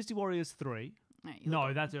go Dynasty Warriors 3. Right, you No,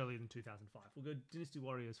 look that's earlier than 2005. We'll go Dynasty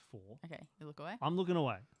Warriors 4. Okay, you look away. I'm looking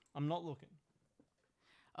away. I'm not looking.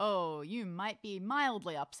 Oh, you might be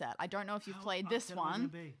mildly upset. I don't know if you've How played this upset am I gonna one,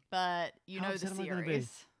 be? but you How know the upset am I gonna be?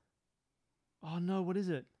 series. Oh no, what is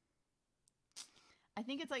it? I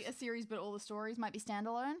think it's like a series, but all the stories might be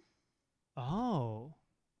standalone. Oh.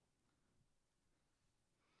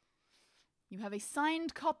 You have a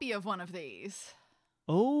signed copy of one of these.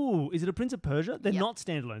 Oh, is it a Prince of Persia? They're Yep. not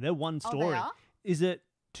standalone. They're one Oh, story. they are? Is it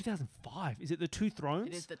 2005? Is it The Two Thrones?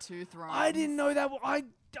 It is the Two Thrones. I didn't know that.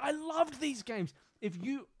 I loved these games. If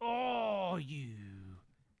you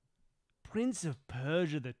Prince of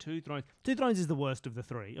Persia, The Two Thrones. Two Thrones is the worst of the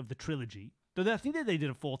three of the trilogy. Though I think that they did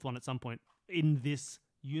a fourth one at some point in this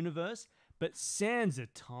universe. But Sands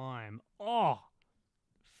of Time. Oh,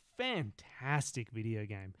 fantastic video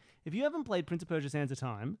game. If you haven't played Prince of Persia Sands of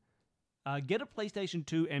Time, get a PlayStation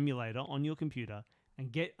 2 emulator on your computer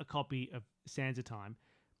and get a copy of Sands of Time.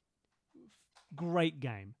 Great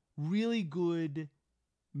game. Really good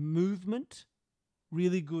movement.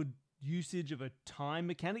 Really good usage of a time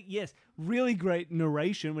mechanic. Yes, really great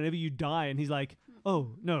narration whenever you die and he's like,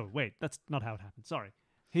 oh, no, wait, that's not how it happened. Sorry.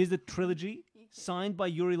 Here's the trilogy signed by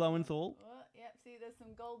Yuri Lowenthal. Oh, yep, see there's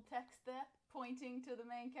some gold text there pointing to the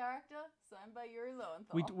main character, signed by Yuri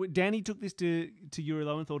Lowenthal. Danny took this to Yuri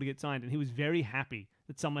Lowenthal to get signed, and he was very happy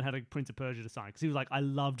that someone had a Prince of Persia to sign, because he was like, I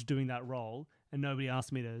loved doing that role, and nobody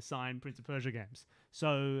asked me to sign Prince of Persia games.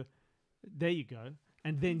 So there you go.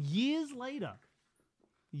 And then years later,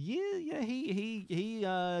 he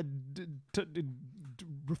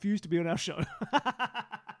refused to be on our show.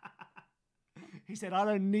 He said, I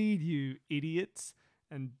don't need you, idiots,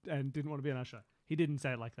 and didn't want to be on our show. He didn't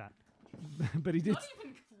say it like that. But he did. Not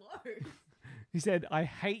even close. He said, I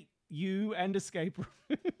hate you and escape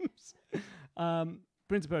rooms.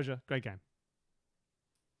 Prince of Persia, great game.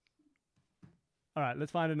 All right,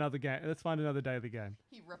 let's find another game. Let's find another daily game.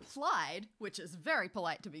 He replied, which is very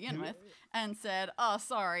polite to begin with, and said, oh,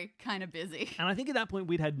 sorry, kind of busy. And I think at that point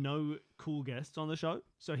we'd had no cool guests on the show.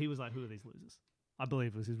 So he was like, who are these losers? I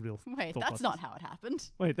believe was his real Wait, thought that's process. not how it happened.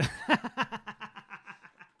 Wait.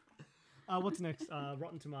 What's next?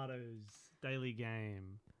 Rotten Tomatoes daily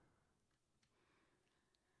game.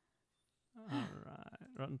 All right,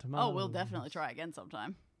 Rotten Tomatoes. Oh, we'll definitely try again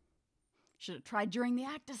sometime. Should have tried during the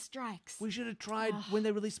actor strikes. We should have tried when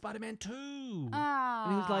they released Spider-Man 2. Ah.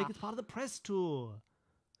 And he was like, it's part of the press tour.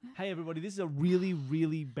 Hey, everybody, this is a really,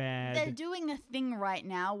 really bad... They're doing a thing right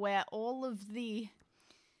now where all of the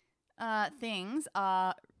things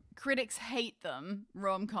are critics hate them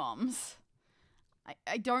rom-coms.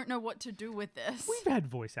 I don't know what to do with this. We've had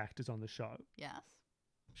voice actors on the show. Yes.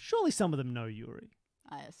 Surely some of them know Yuri.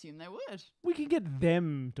 I assume they would. We could get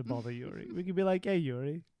them to bother Yuri. We could be like, hey,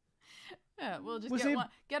 Yuri. Yeah, we'll just Was get he-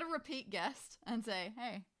 get a repeat guest and say,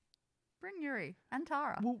 hey, bring Yuri and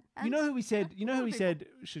Tara. Well, and you know who we said? yeah, You know other who we people. said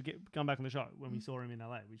should come back on the show when we saw him in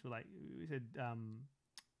LA? We said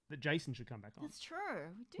that Jason should come back on. That's true.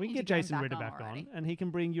 Do We can need get to him Jason Ritter back already. on, and he can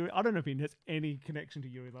bring Yuri. I don't know if he has any connection to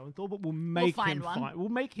Yuri Lowenthal, but we'll make find him. one. We'll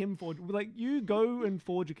make him forge. We're like, you go and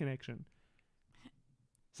forge a connection.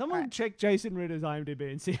 Someone Alright. check Jason Ritter's IMDb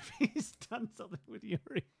and see if he's done something with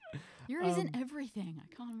Yuri. Yuri's in everything.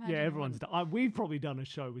 I can't imagine. Yeah, he everyone's done. We've probably done a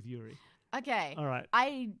show with Yuri. wouldn't. Okay. All right.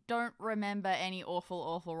 I don't remember any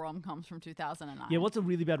awful rom-coms from 2009. Yeah, what's a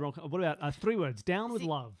really bad rom? What about 3 words? Down with See,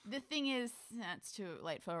 love. The thing is, it's too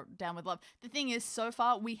late for Down with Love. The thing is, so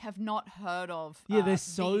far we have not heard of. Yeah, they're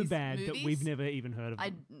so these bad that movies. we've never even heard of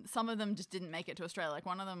them. Some of them just didn't make it to Australia. Like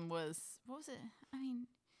one of them was, what was it? I mean,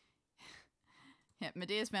 yeah,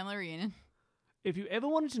 Medea's Family Reunion. If you ever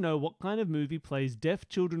wanted to know what kind of movie plays deaf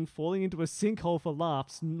children falling into a sinkhole for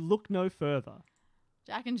laughs, look no further.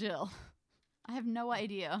 Jack and Jill. I have no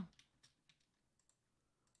idea.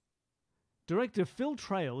 Director Phil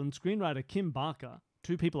Trail and screenwriter Kim Barker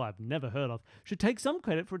two people I've never heard of, should take some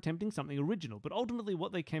credit for attempting something original, but ultimately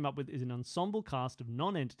what they came up with is an ensemble cast of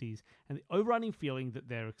non-entities and the overriding feeling that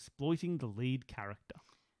they're exploiting the lead character.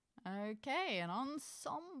 Okay, an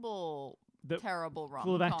ensemble. That- Terrible rom-com.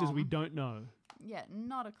 Full of actors we don't know. Yeah,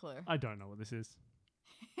 not a clue. I don't know what this is.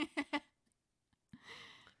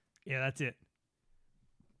 Yeah, that's it.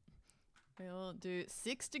 We'll do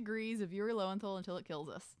 6 degrees of Yuri Lowenthal until it kills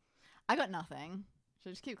us. I got nothing. Should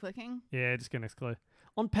I just keep clicking? Yeah, just go next clue.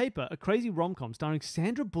 On paper, a crazy rom-com starring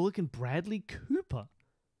Sandra Bullock and Bradley Cooper.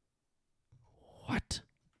 What?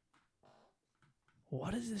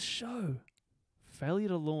 What is this show? Failure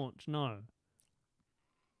to launch? No.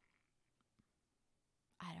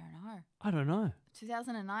 I don't know.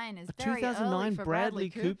 2009 2009 is A very 2009 early for Bradley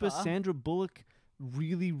Cooper. Sandra Bullock,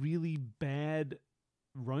 really, really bad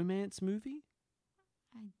romance movie?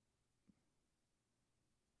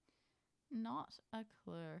 Not a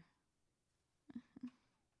clue.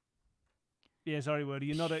 Yeah, sorry, Wordy.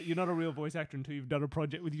 You're not a real voice actor until you've done a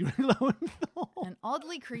project with Yuri Lowenthal. An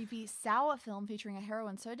oddly creepy, sour film featuring a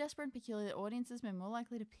heroine so desperate and peculiar that audiences may more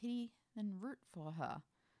likely to pity than root for her.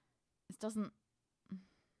 This doesn't...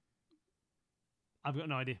 I've got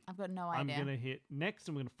no idea. I've got no I'm idea. going to hit next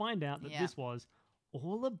and we're going to find out that Yeah. this was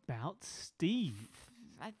All About Steve.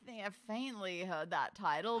 I think I faintly heard that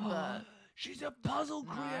title, but... She's a puzzle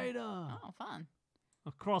No. creator. Oh, fun.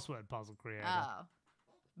 A crossword puzzle creator. Oh.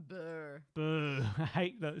 Boo. Boo. I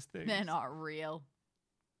hate those things. They're not real.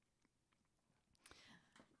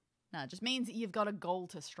 No, it just means that you've got a goal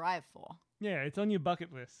to strive for. Yeah, it's on your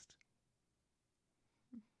bucket list.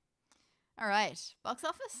 All right. Box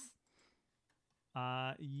office?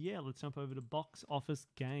 Yeah, let's jump over to Box Office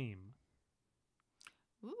Game.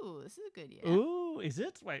 Ooh, this is a good year. Ooh, is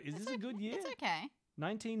it? Wait, is It's this a good year? It's okay.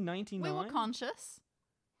 1999? We were conscious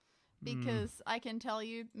Hmm. because I can tell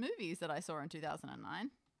you movies that I saw in 2009.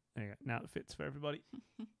 There you go. Now it fits for everybody.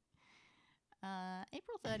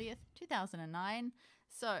 April 30th, 2009.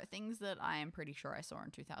 So, things that I am pretty sure I saw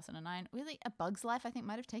in 2009. Really, A Bug's Life, I think,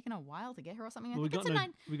 might have taken a while to get here or something. Well, I think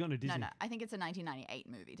it's we got no Disney. No, I think it's a 1998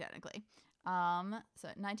 movie, technically. So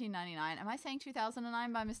 1999. Am I saying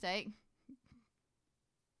 2009 by mistake?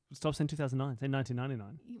 Stop saying 2009. Say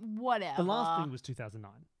 1999. Whatever. The last thing was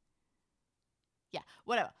 2009. Yeah,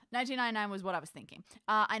 whatever. 1999 was what I was thinking.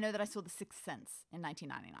 I know that I saw The Sixth Sense in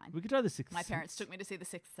 1999. We could try the Sixth My Sense. parents took me to see The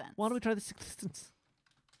Sixth Sense. Why don't we try the Sixth Sense?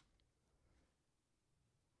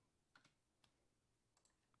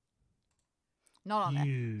 Not on there.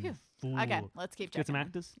 You Phew. fool. Okay, let's keep checking. Get some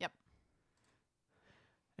actors? Yep.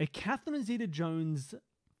 A Catherine Zeta-Jones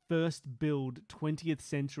first build 20th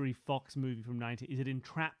Century Fox movie from 19... Is it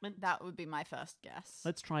Entrapment? That would be my first guess.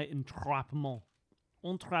 Let's try Entrapment.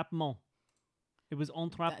 Entrapment. It was That's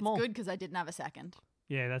Entrapment. good because I didn't have a second.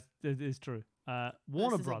 Yeah, that is true. Warner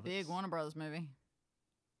this is Brothers. a big Warner Brothers movie.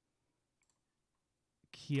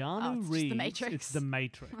 Keanu it's just The Reeves. Matrix. It's The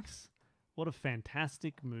Matrix. What a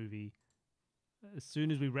fantastic movie. As soon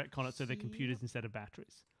as we retcon it so they're computers instead of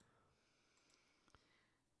batteries.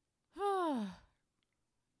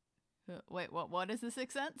 Wait, what is The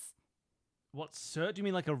Sixth Sense? What, cert? Do you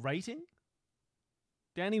mean like a rating?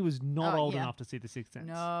 Danny was not Oh, old yeah. enough to see The Sixth Sense.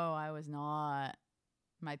 No, I was not.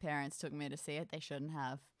 My parents took me to see it. They shouldn't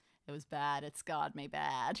have. It was bad. It scarred me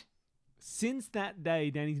bad. Since that day,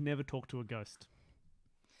 Danny's never talked to a ghost.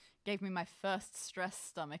 Gave me my first stress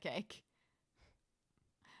stomachache.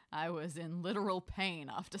 I was in literal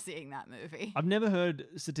pain after seeing that movie. I've never heard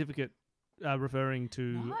certificate referring to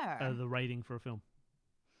No. the rating for a film.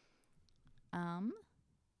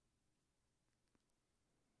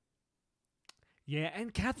 Yeah,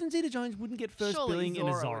 and Catherine Zeta-Jones wouldn't get first Surely billing in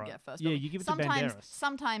a Zorro Zorro. would get first Yeah, billing. you give it sometimes, to Banderas.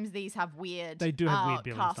 Sometimes these have weird They do have weird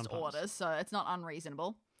billing cast sometimes. orders, so it's not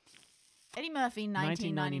unreasonable. Eddie Murphy,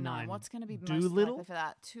 1999. 1999. What's going to be most Doolittle? likely for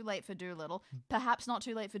that? Too late for Doolittle. Perhaps not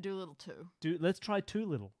too late for Doolittle 2. Let's try Too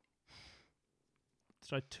Little. Let's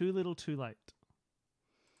try Too Little, Too Late.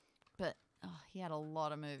 But he had a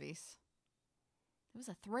lot of movies. There was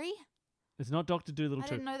a 3? It's not Dr. Dolittle I 2.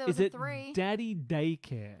 didn't know there Is was a it 3. Daddy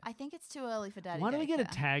Daycare? I think it's too early for Daddy Why don't we get a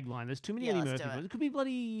Daycare. tagline? There's too many Yeah, Eddie let's Murphy do films. it. It could be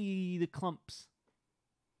bloody The Clumps.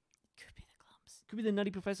 Could be the Clumps. Could be The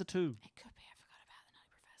Nutty Professor 2. It could be. I forgot about the Nutty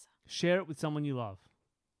Professor. Share it with someone you love.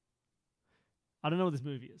 I don't know what this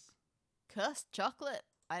movie is. Cursed Chocolate.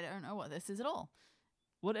 I don't know what this is at all.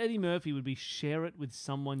 What Eddie Murphy would be share it with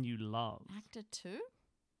someone you love? Actor 2?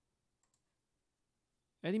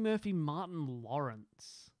 Eddie Murphy, Martin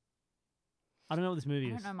Lawrence. I don't know what this movie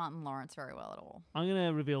I is. don't know Martin Lawrence very well at all. I'm going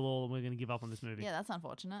to reveal all and we're going to give up on this movie. Yeah, that's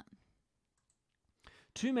unfortunate.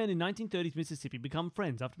 Two men in 1930s Mississippi become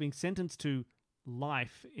friends after being sentenced to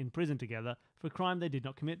life in prison together for a crime they did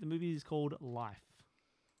not commit. The movie is called Life.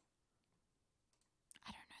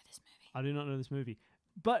 I don't know this movie. I do not know this movie.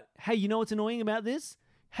 But hey, you know what's annoying about this?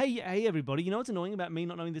 Hey, everybody! You know what's annoying about me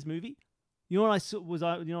not knowing this movie? You know what I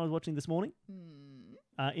was watching this morning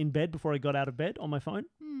in bed before I got out of bed on my phone.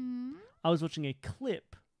 I was watching a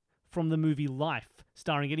clip from the movie Life,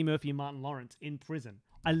 starring Eddie Murphy and Martin Lawrence in prison.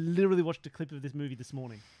 I literally watched a clip of this movie this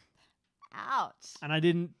morning, Ouch. and I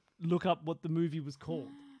didn't look up what the movie was called.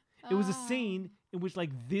 It was a scene in which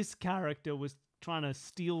like this character was trying to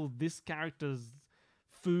steal this character's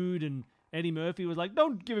food, and Eddie Murphy was like,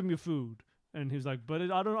 "Don't give him your food," and he was like, "But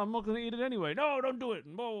I'm not going to eat it anyway." "No, don't do it."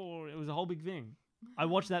 Oh, it was a whole big thing. I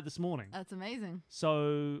watched that this morning. That's amazing.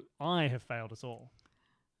 So I have failed us all.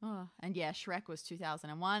 Oh, and yeah, Shrek was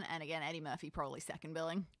 2001, and again, Eddie Murphy probably second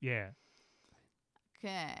billing. Yeah.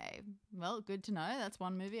 Okay, well, good to know. That's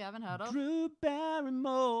one movie I haven't heard of. Drew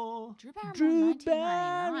Barrymore. Drew Barrymore, Drew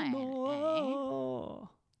 1999, Barrymore.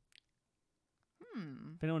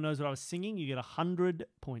 If anyone knows what I was singing, you get 100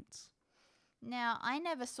 points. Now, I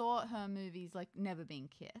never saw her movies like Never Been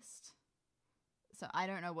Kissed, so I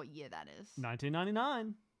don't know what year that is.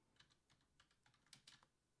 1999.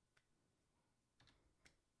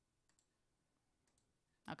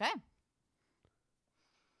 Okay.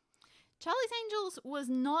 Charlie's Angels was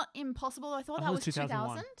not impossible. I thought that was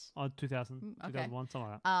 2000. Oh, 2000. Okay. 2001, something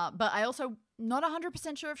like that. But I also not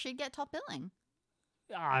 100% sure if she'd get top billing.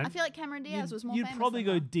 I feel like Cameron Diaz was more famous. You'd probably than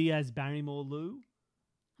go her. Diaz, Barrymore, Lou.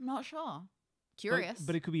 I'm not sure. Curious.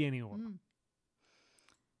 But it could be any order.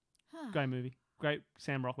 Mm. Great movie. Great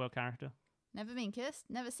Sam Rockwell character. Never Been Kissed.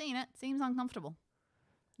 Never seen it. Seems uncomfortable.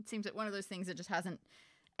 It seems like one of those things that just hasn't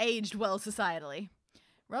aged well societally.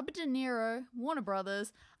 Robert De Niro, Warner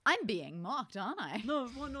Brothers. I'm being mocked, aren't I? No,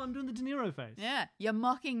 I'm doing the De Niro face. Yeah, you're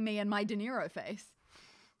mocking me and my De Niro face.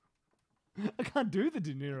 I can't do the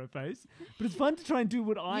De Niro face, but it's fun to try and do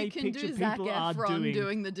what I You can picture do Zac people are Efron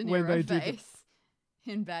doing the De when they Niro do face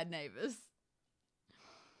in Bad Neighbors.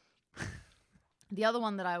 The other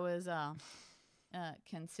one that I was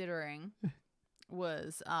considering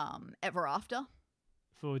was Ever After.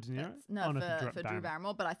 For De Niro? No, Oh, for Drew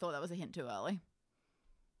Barrymore, but I thought that was a hint too early.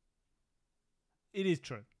 It is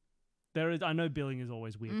true. I know billing is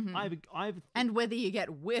always weird. Mm-hmm. And whether you get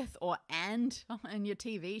with or and in your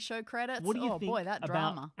TV show credits. What do you think boy, that about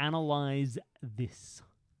drama. Analyze This?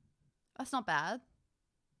 That's not bad.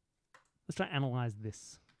 Let's try Analyze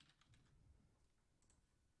This.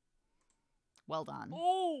 Well done.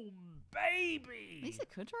 Oh, baby! Lisa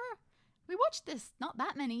Kudrow? We watched this not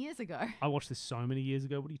that many years ago, I watched this so many years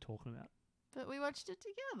ago. What are you talking about? but we watched it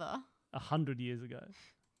together. 100 years ago.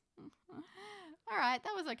 All right,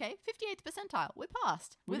 that was okay. 58th percentile. We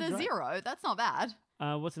passed. We With did a great. 0. That's not bad.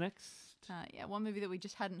 What's next? Yeah, one movie that we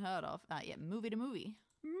just hadn't heard of. Yeah, movie to movie.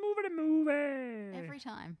 Movie to movie. Every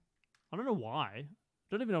time. I don't know why. I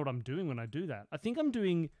don't even know what I'm doing when I do that. I think I'm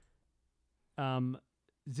doing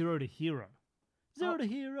Zero to Hero. Zero to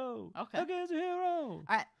Hero. Okay. Okay, it's a hero. All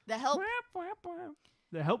right, The Help.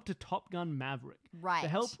 The Help to Top Gun Maverick. Right. The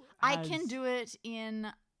Help I has- can do it in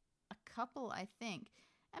a couple, I think.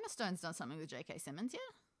 Emma Stone's done something with J.K. Simmons,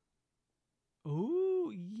 yeah?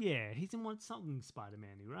 Ooh, yeah. He's in something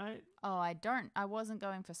Spider-Man-y, right? Oh, I wasn't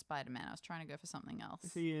going for Spider-Man. I was trying to go for something else.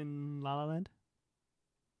 Is he in La La Land?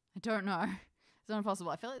 I don't know. It's not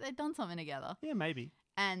impossible. I feel like they've done something together. Yeah, maybe.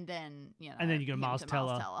 And then, And then you go him Miles to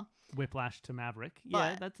Teller. Whiplash to Maverick.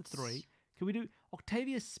 Yeah, But- that's a 3. Can we do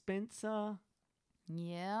Octavia Spencer,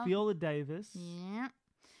 Yeah. Viola Davis? Yeah.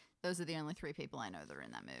 Those are the only 3 people I know that are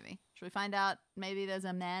in that movie. Should we find out maybe there's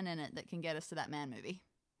a man in it that can get us to that man movie?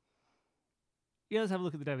 Yeah, let's have a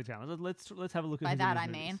look at the David Challenge. Let's have a look at By who's in that these I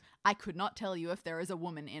movies. mean, I could not tell you if there is a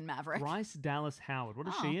woman in Maverick. Bryce Dallas Howard. What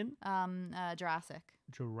is she in? Jurassic.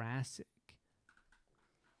 Jurassic.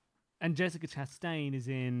 And Jessica Chastain is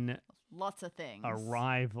in Lots of things.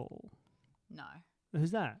 Arrival. No,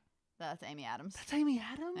 Who's that? that's Amy Adams. That's Amy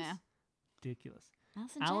Adams? Yeah. Ridiculous.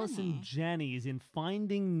 Allison Janney is in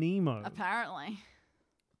Finding Nemo. Apparently.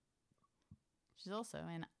 She's also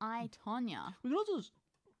in I, Tonya. We can also just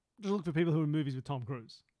look for people who are in movies with Tom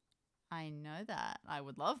Cruise. I know that. I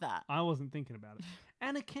would love that. I wasn't thinking about it.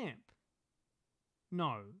 Anna Camp.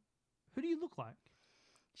 No. Who do you look like?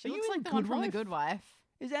 She Are you looks in like the one Good from The Wife? Good Wife.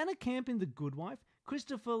 Is Anna Camp in The Good Wife?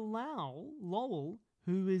 Christopher Lowell,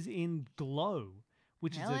 who is in Glow,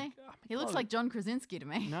 which is Really? a... He looks like John Krasinski to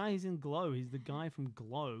me. No, he's in Glow. He's the guy from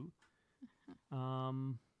Glow.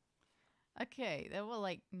 Okay, there were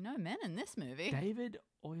like no men in this movie. David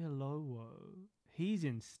Oyelowo. He's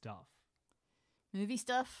in stuff. Movie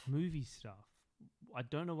stuff. Movie stuff. I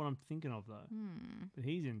don't know what I'm thinking of, though. But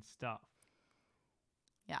he's in stuff.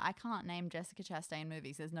 Yeah, I can't name Jessica Chastain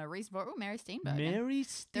movies. There's no reason for it. Oh, Mary Steenburgen. Mary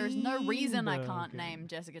Steenburgen. There's no reason I can't name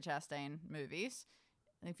Jessica Chastain movies.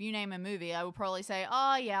 If you name a movie, I will probably say,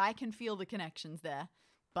 oh, yeah, I can feel the connections there.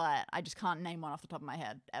 But I just can't name one off the top of my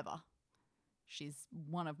head, ever. She's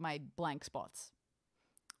one of my blank spots.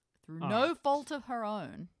 Through no fault of her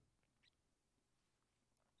own.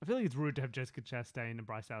 I feel like it's rude to have Jessica Chastain and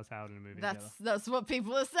Bryce Dallas Howard in a movie together. That's what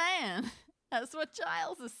people are saying. That's what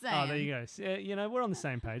Giles is saying. Oh, there you go. So, you know, we're on the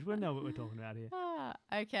same page. We know what we're talking about here.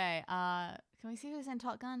 Okay. Can we see who's in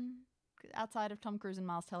Top Gun? Outside of Tom Cruise and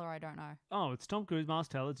Miles Teller, I don't know. Oh, it's Tom Cruise, Miles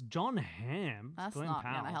Teller. It's John Hamm. That's Glenn not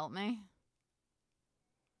Powell. going to help me.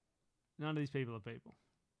 None of these people are people.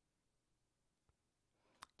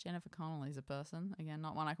 Jennifer Connelly's a person. Again,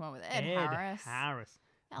 not one I come up with. Ed Harris.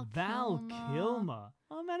 Val Kilmer.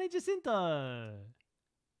 Oh, Manny Jacinto.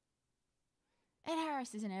 Ed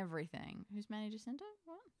Harris is in everything. Who's Manny Jacinto?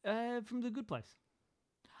 What? From The Good Place.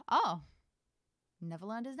 Oh. Never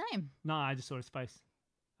learned his name. No, I just saw his face.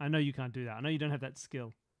 I know you can't do that. I know you don't have that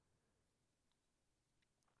skill.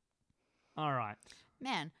 All right.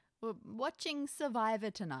 Man, we're watching Survivor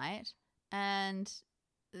tonight, and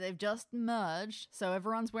they've just merged, so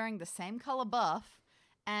everyone's wearing the same color buff,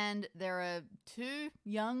 and there are two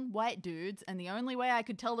young white dudes, and the only way I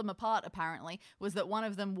could tell them apart, apparently, was that one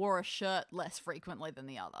of them wore a shirt less frequently than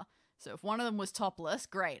the other. So if one of them was topless,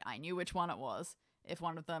 great, I knew which one it was. If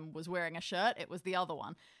one of them was wearing a shirt, it was the other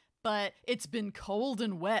one. But it's been cold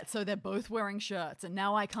and wet, so they're both wearing shirts, and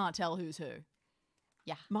now I can't tell who's who.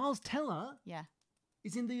 Yeah. Miles Teller Yeah.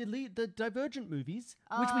 is in the Divergent movies,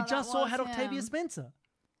 which we just saw had Octavia him. Spencer.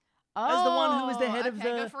 Oh, As the one who was the head of the...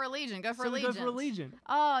 Go for Allegiant. Go for Allegiant.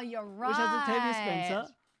 Oh, you're right. Which has Octavia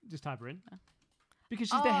Spencer. Just type her in. Because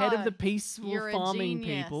she's the head of the peaceful you're farming a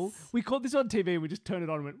genius. people. We caught this on TV and we just turned it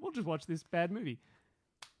on and went, we'll just watch this bad movie.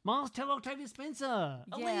 Miles Teller, Octavia Spencer.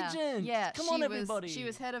 Allegiant. Yeah. Come on, everybody. She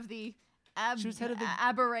was head of the She was head of the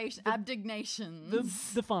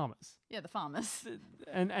abdications. the farmers. Yeah, the farmers.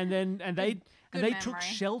 And they took memory.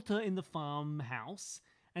 shelter in the farmhouse,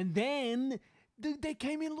 and then they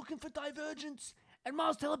came in looking for Divergence, and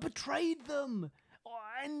Miles Teller betrayed them.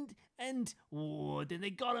 Then they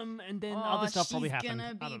got him, and then other stuff probably happened. She's I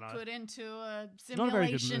gonna don't be know. put into a Not a very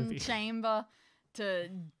good simulation movie. chamber to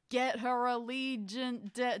get her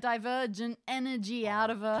Allegiant divergent energy out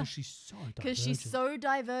of her. Because she's so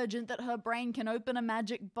divergent that her brain can open a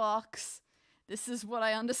magic box. This is what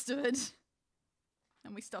I understood.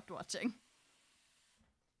 And we stopped watching.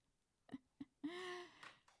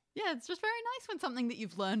 Yeah, it's just very nice when something that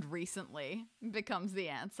you've learned recently becomes the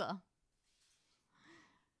answer.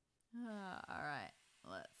 All right,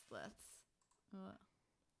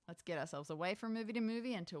 let's get ourselves away from movie to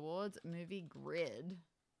movie and towards movie grid.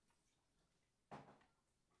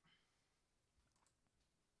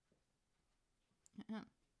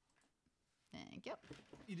 Thank you.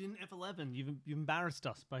 You didn't F11. You've embarrassed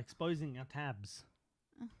us by exposing our tabs.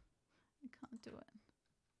 I can't do it.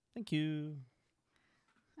 Thank you.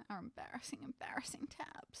 Our embarrassing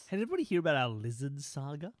tabs. Did everybody hear about our lizard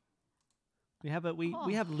saga? We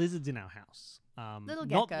have lizards in our house. Little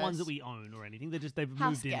not geckos. ones that we own or anything. They've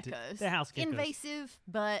House moved into. geckos. They're house geckos. Invasive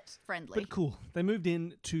but friendly. But cool. They moved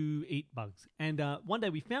in to eat bugs. And one day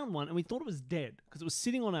we found one and we thought it was dead because it was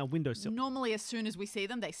sitting on our windowsill. Normally, as soon as we see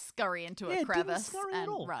them, they scurry into Yeah, a it didn't crevice scurry at and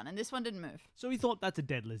all. run. And this one didn't move. So we thought that's a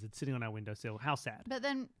dead lizard sitting on our windowsill. How sad. But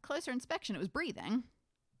then, closer inspection, it was breathing.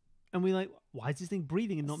 And we're like, why is this thing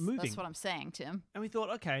breathing and not moving? That's what I'm saying, Tim. And we thought,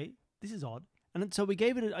 okay, this is odd. And then, so we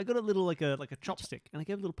gave it. I got a little like a chopstick, and I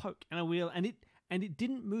gave it a little poke, and it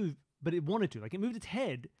didn't move, but it wanted to. Like it moved its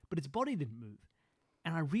head, but its body didn't move.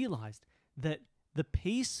 And I realized that the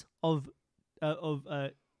piece of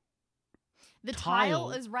The tile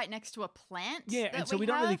tile is right next to a plant. yeah, that and so we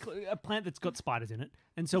don't really a plant that's got spiders in it,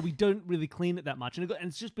 and so we don't really clean it that much, and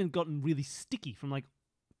it's just gotten really sticky from like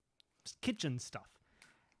kitchen stuff,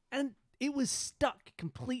 and it was stuck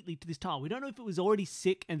completely to this tile. We don't know if it was already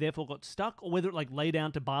sick and therefore got stuck, or whether it like lay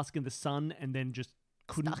down to bask in the sun and then just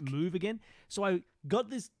couldn't move again. So I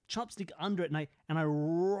got this chopstick under it, and I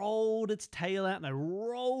rolled its tail out, and I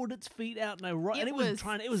rolled its feet out, and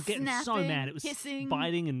it was getting so mad. It was hissing.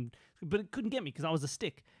 biting, but it couldn't get me because I was a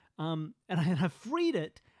stick. And I freed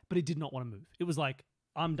it, but it did not want to move. It was like,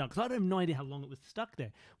 I'm done, because I have no idea how long it was stuck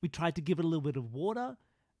there. We tried to give it a little bit of water,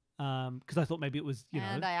 because I thought maybe it was,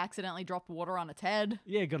 And I accidentally dropped water on its head.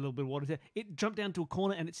 Yeah, got a little bit of water there. It jumped down to a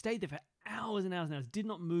corner, and it stayed there for hours and hours and hours. Did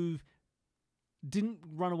not move, didn't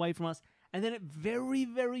run away from us. And then it very,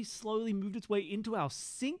 very slowly moved its way into our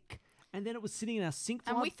sink and then it was sitting in our sink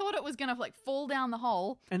And tub, we thought it was going to like fall down the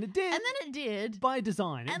hole. and it did. And then it did. by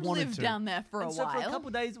design. It And wanted lived to. down there for And a so while. for a couple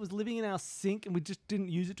of days, it was living in our sink, and we just didn't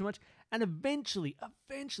use it too much. And eventually,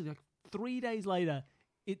 like 3 days later,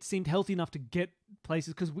 it seemed healthy enough to get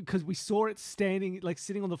places because we saw it standing, like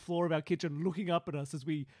sitting on the floor of our kitchen, looking up at us as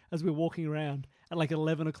we were walking around at like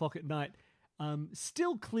 11 o'clock at night.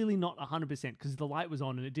 Still clearly not 100% because the light was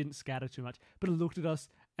on and it didn't scatter too much. But it looked at us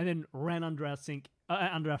and then ran under our sink,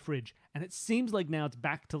 under our fridge. And it seems like now it's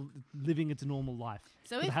back to living its normal life.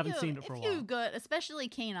 So 'cause if I haven't seen it for a while. you've got especially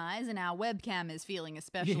keen eyes and our webcam is feeling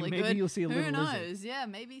especially maybe good, you'll see a who little knows? lizard. Yeah,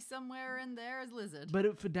 maybe somewhere in there is lizard.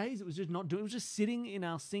 But for days, it was just not doing. It was just sitting in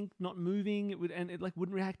our sink, not moving. It like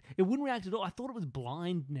wouldn't react. It wouldn't react at all. I thought it was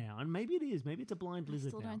blind now, and maybe it is. Maybe it's a blind I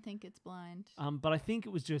lizard still now. don't think it's blind. But I think it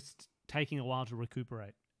was just taking a while to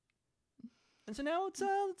recuperate. And so now it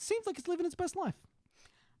seems like it's living its best life.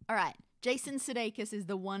 All right, Jason Sudeikis is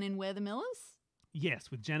the one in We're the Millers.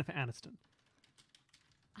 Yes, with Jennifer Aniston.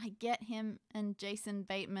 I get him and Jason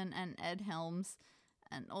Bateman and Ed Helms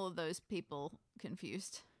and all of those people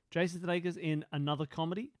confused. Jason Sudeikis in another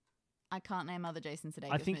comedy. I can't name other Jason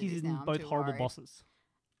Sudeikis I think he's movies in now. I'm both too Horrible worried. Bosses.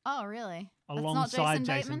 Oh, really? That's Alongside not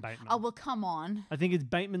Jason Bateman. Oh, well, come on. I think it's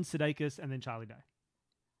Bateman, Sudeikis, and then Charlie Day.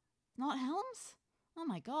 Not Helms? Oh,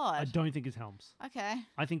 my I God. don't think it's Helms. Okay.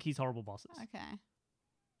 I think he's Horrible Bosses. Okay.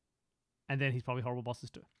 And then he's probably Horrible Bosses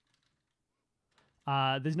too.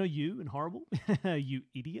 There's no you in Horrible. You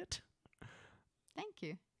idiot. Thank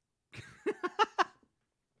you.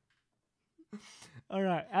 All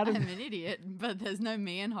right, Adam. I'm an idiot, but there's no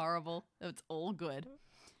me in Horrible. It's all good.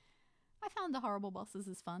 I found the Horrible Bosses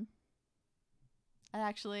is fun.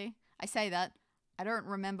 I say that. I don't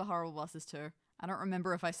remember Horrible Bosses 2. I don't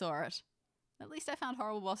remember if I saw it. At least I found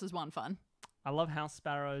Horrible Bosses 1 fun. I love house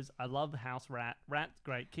sparrows. I love House Rat. Rat's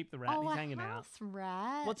great. Keep the rat. Oh, He's a hanging out. house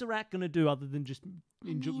rat. What's a rat going to do other than just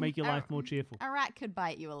mean, make your life more cheerful? A rat could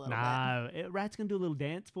bite you a little bit. No, a rat's going to do a little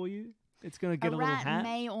dance for you. It's going to get a, A little rat hat.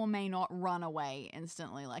 may or may not run away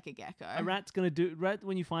instantly like a gecko. A rat's going to do...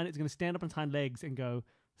 when you find it, it's going to stand up on its hind legs and go,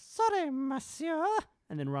 "Sorry, monsieur,"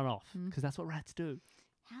 and then run off. Because that's what rats do.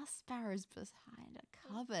 House sparrows behind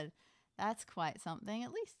a cupboard. That's quite something.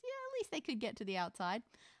 At least they could get to the outside.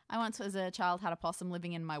 I once, as a child, had a possum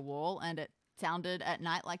living in my wall, and it sounded at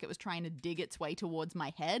night like it was trying to dig its way towards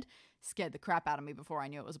my head. Scared the crap out of me before I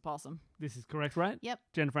knew it was a possum. This is correct, right? Yep.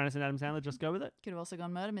 Jennifer Aniston, Adam Sandler, just go with it. Could have also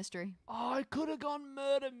gone murder mystery. Oh, I could have gone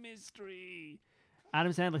murder mystery.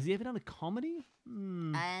 Adam Sandler, has he ever done a comedy?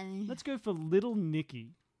 Let's go for Little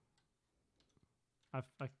Nicky.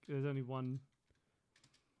 There's only one.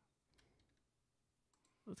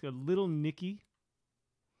 Let's go Little Nicky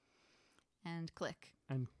And click.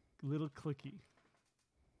 and Little Clicky.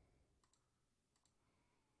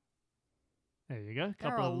 There you go.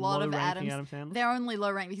 There are Couple a lot of low-ranking Adams. Adam Sandler. They're only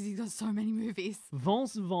low rank because he's got so many movies.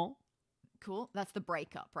 Vence Vent. Cool. That's the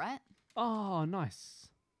breakup, right? Oh, nice.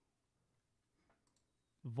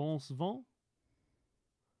 Vence Vent.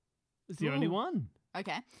 It's the only Ooh. one.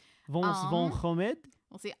 Okay. Vence Vent Homed.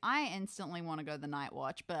 Well, see, I instantly want to go the Night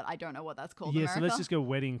Watch, but I don't know what that's called Yeah, in so America. let's just go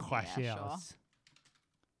Wedding Yeah, Crashers.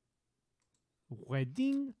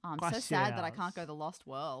 Wedding Oh, I'm so sad that I can't go Crashers. the Lost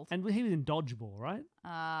World. And he was in Dodgeball, right?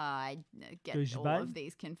 I get all Dodgeball? of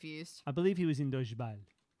these confused. I believe he was in Dodgeball.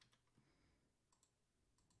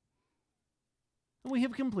 And we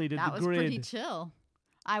have completed That the was grid. pretty chill.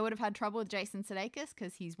 I would have had trouble with Jason Sudeikis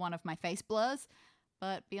because he's one of my face blurs,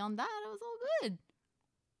 but beyond that, it was all good.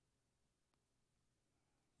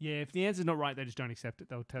 Yeah, if the answer's not right, they just don't accept it.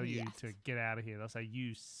 They'll tell you Yes. to get out of here. They'll say,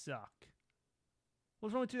 you suck.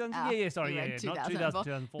 What's wrong with 2000? Ah, Sorry, you yeah, read not 2004.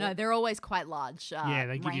 2004. No, they're always quite large. Yeah,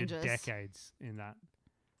 they give ranges. you decades in that.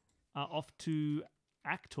 Off to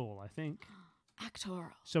Actall, I think. Actoral.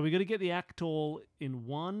 So we got to get the Actall in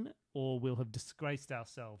one, or we'll have disgraced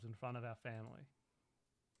ourselves in front of our family.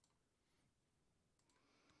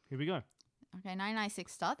 Here we go. Okay,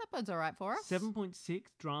 1996 start. That bird's all right for us. 7.6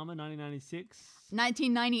 drama, 1996.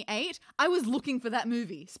 1998. I was looking for that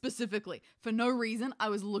movie specifically. For no reason, I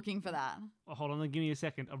was looking for that. Oh, hold on, give me a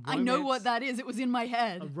second. I know what that is. It was in my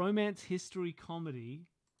head. A It romance history comedy.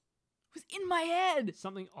 was in my head.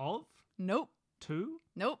 Something of, Nope. to,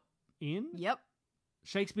 Nope. in, Yep.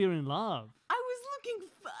 Shakespeare in Love. I was looking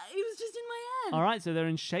for it was just in my head. All right, so they're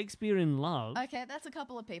in Shakespeare in Love. Okay, that's a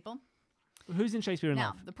couple of people. Who's in Shakespeare in Now,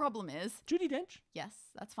 Love? the problem is, Judi Dench. yes,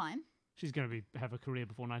 that's fine. She's going to have a career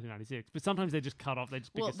before 1996. But sometimes they just cut off. They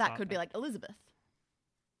just pick Well, a that start could be date. like Elizabeth.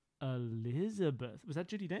 Elizabeth. Was that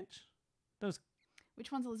Judi Dench? That was...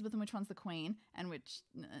 Which one's Elizabeth and which one's the Queen? And which...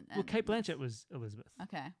 Well, Kate Blanchett was Elizabeth.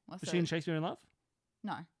 Okay. Well, Was so, she in Shakespeare in Love?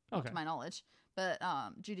 no, not Okay. to my knowledge. But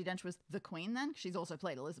Judi Dench was the Queen then. She's also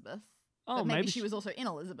played Elizabeth. Oh, but maybe she was also in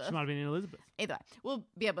Elizabeth. She might have been in Elizabeth. Either way, we'll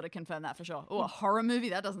be able to confirm that for sure. Oh, a horror movie?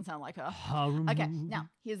 That doesn't sound like her. Okay, now,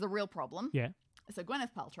 here's the real problem. Yeah. So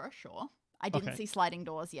Gwyneth Paltrow, sure. I didn't see Sliding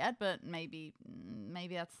Doors yet, but maybe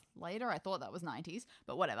that's later. I thought that was 90s,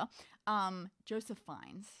 but whatever. Joseph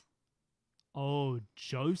Fiennes. Oh,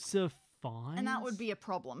 Joseph Fiennes? And that would be a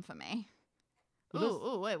problem for me.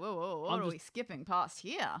 Well, Wait, whoa. What are we skipping past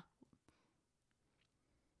here?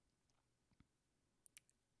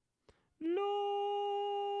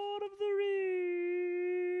 Lord of the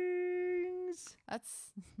Rings.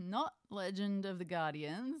 That's not Legend of the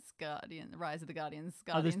Guardians. Rise of the Guardians.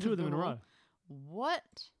 Oh, there's two of them in a row.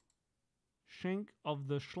 What? Shank of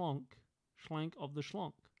the Schlonk. Schlank of the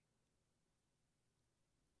Schlonk.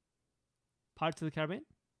 Pirates of the Caribbean?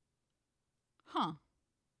 Huh.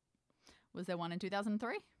 Was there one in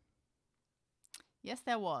 2003? Yes,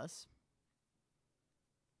 there was.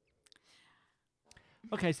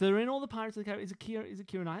 Okay, so they're in all the Pirates of the Caribbean. Is it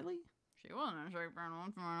Keira Knightley? She was in Shakespeare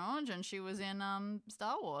and Orange, and she was in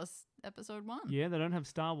Star Wars Episode 1. Yeah, they don't have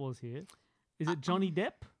Star Wars here. Is it Johnny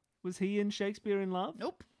Depp? Was he in Shakespeare in Love?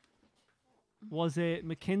 Nope. Was it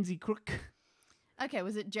Mackenzie Crook? Okay,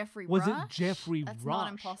 was it Jeffrey Was Rush? it Jeffrey That's Rush? not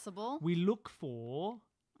impossible. We look for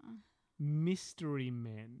mystery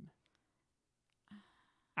men.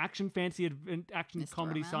 Action, fantasy, action, Mystery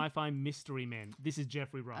comedy, men. sci-fi, mystery men. This is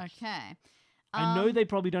Jeffrey Rush. Okay. I know they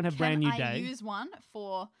probably don't have Brand New Can I Day. use one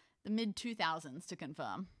for the mid-2000s to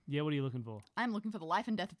confirm? Yeah, what are you looking for? I'm looking for The Life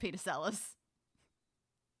and Death of Peter Sellers.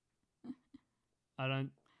 I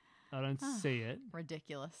don't see it.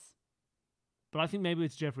 Ridiculous. But I think maybe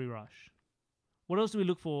it's Jeffrey Rush. What else do we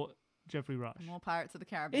look for Jeffrey Rush? More Pirates of the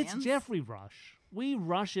Caribbean. It's Jeffrey Rush. We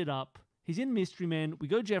rush it up. He's in Mystery Men. We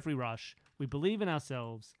go Jeffrey Rush. We believe in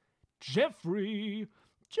ourselves. Jeffrey!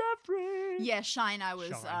 Yeah, Shine I was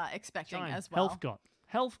Shine. expecting Shine. as well.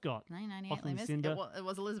 Healthgott. 1998 Auckland Les Cinder. It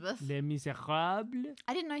was Elizabeth. Les Miserables.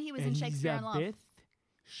 I didn't know he was in Shakespeare in Love. Elizabeth.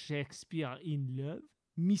 Shakespeare in Love.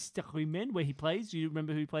 Mystery Men, where he plays. Do you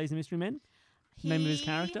remember who he plays in Mystery Men? Name of his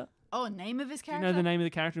character? Oh, name of his Do you character? know the name of the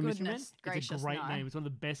character in Mystery Men? Goodness It's a gracious, great no. name. It's one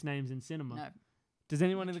of the best names in cinema. No. Does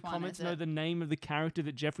anyone in Which the one comments is know it? the name of the character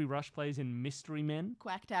that Jeffrey Rush plays in Mystery Men?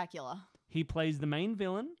 Quacktacular. He plays the main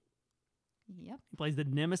villain. Yep. He plays the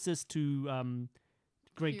nemesis to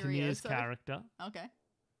Greg Kinnear's Furioso. character. Okay.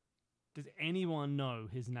 Does anyone know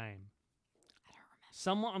his name? I don't remember.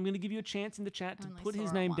 Someone, I'm going to give you a chance in the chat to Only put saw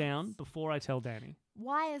his it name once. down before I tell Danny.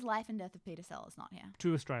 Why is Life and Death of Peter Sellers not here?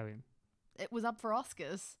 Too Australian. It was up for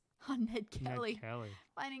Oscars. Oh, Ned Kelly. Ned Kelly.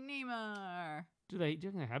 Finding Nemo. Do you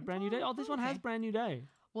think they have Brand New Day? Oh, this one has Okay. Brand New Day.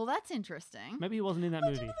 Well, that's interesting. Maybe he wasn't in that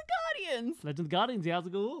Legend movie. of the Guardians. Legend of the Guardians, how's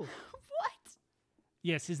it go? What?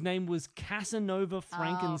 Yes, his name was Casanova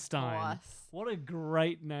Frankenstein. Oh, of course. What a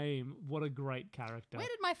great name. What a great character. Where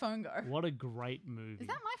did my phone go? What a great movie. Is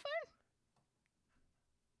that my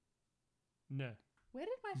phone? No. Where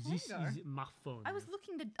did my phone This go? is my phone. I was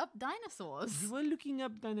looking up dinosaurs. You were looking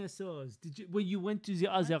up dinosaurs. Did you? When you went to the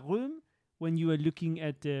other room, when you were looking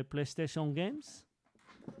at PlayStation games,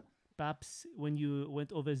 perhaps when you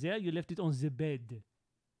went over there, you left it on the bed.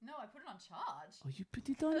 No, I put it on charge. Oh, you put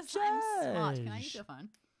it on Because charge. I'm smart. Can I use your phone?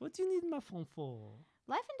 What do you need my phone for?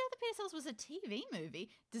 Life and Death of Peter Sellers was a TV movie.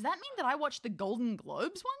 Does that mean that I watched the Golden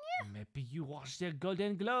Globes one year? Maybe you watched the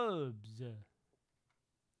Golden Globes.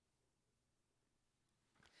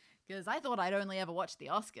 Because I thought I'd only ever watched the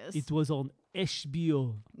Oscars. It was on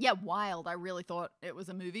HBO. Yeah, wild. I really thought it was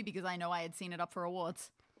a movie because I know I had seen it up for awards.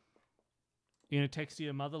 You're going to text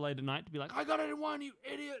your mother late at night to be like, I got it in one, you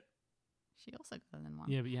idiot. She also got it in one.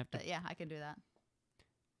 Yeah, but you have to. But yeah, I can do that.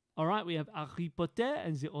 All right, we have Harry Potter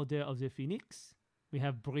and the Order of the Phoenix. We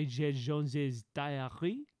have Bridget Jones's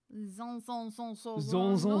Diary. Zon, zon, zon, zon, Zon,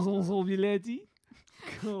 zon, zon, zon. zon, zon, Villeti.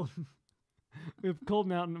 We have Cold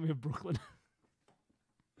Mountain and we have Brooklyn.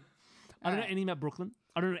 I don't know Alright. anything about Brooklyn.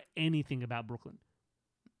 I don't know anything about Brooklyn.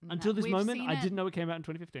 Until this We've moment, seen I it- didn't know it came out in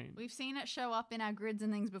 2015. We've seen it show up in our grids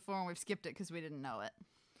and things before, and we've skipped it because we didn't know it.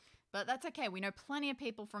 But that's okay. We know plenty of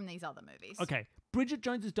people from these other movies. Okay, Bridget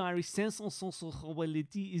Jones's Diary, Sense and Sensibility.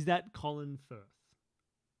 Is that Colin Firth?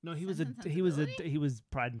 No, he was Sense and he was Sensibility? he was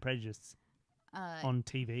Pride and Prejudice Uh, on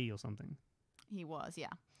TV or something. he was, yeah.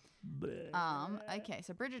 Bleh. Okay,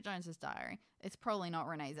 so Bridget Jones's Diary. It's probably not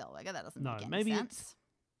Renee Zellweger. That doesn't No, make any maybe sense.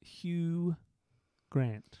 Hugh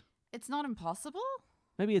Grant. It's not impossible,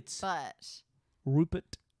 Maybe it's but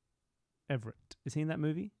Rupert Everett. Is he in that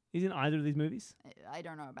movie? Is he in either of these movies? I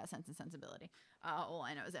don't know about Sense and Sensibility. All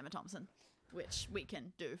I know is Emma Thompson, which we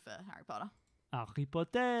can do for Harry Potter. Harry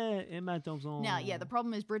Potter, Emma Thompson. Now, yeah, the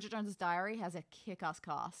problem is Bridget Jones's Diary has a kick-ass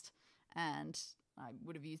cast, and I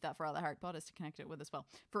would have used that for other Harry Potters to connect it with as well.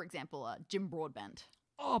 For example, Jim Broadbent.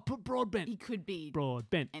 Oh, put Broadbent. He could be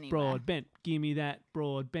Broadbent. anywhere. Broadbent. Give me that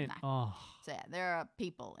Broadbent. Oh. So yeah, there are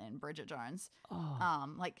people in Bridget Jones.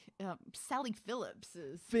 Oh. Like Sally Phillips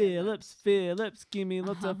is Phillips. Give me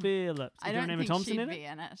lots of Phillips. I Is there don't an think Emma Thompson she'd in be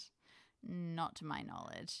it? in it. Not to my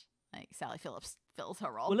knowledge. Like Sally Phillips fills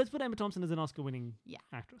her role. Well, let's put Emma Thompson as an Oscar-winning Yeah.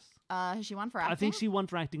 actress. Has she won for acting? I think she won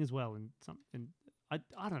for acting as well.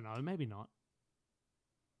 I don't know. Maybe not.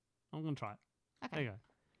 I'm gonna try it. Okay. There you go.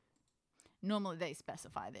 Normally they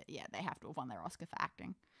specify that, yeah, they have to have won their Oscar for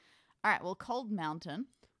acting. All right, well, Cold Mountain.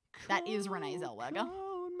 That is Renee Zellweger.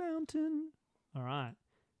 Cold Mountain. All right.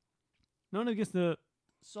 No one guessed the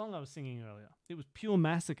song I was singing earlier. It was Pure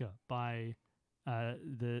Massacre by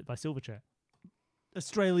Silverchair.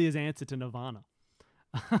 Australia's answer to Nirvana.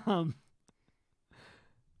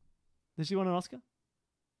 Did she win an Oscar?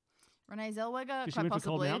 Renee Zellweger, Did she quite win for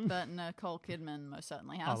Cold possibly, Mountain? but Nicole Kidman most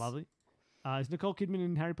certainly has. Oh, lovely. Is Nicole Kidman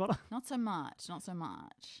in Harry Potter? Not so much, not so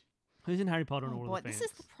much. Who's in Harry Potter and Oh Order boy, of the this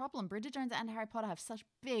Phoenix? is the problem. Bridget Jones and Harry Potter have such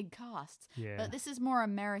big casts. Yeah. But this is more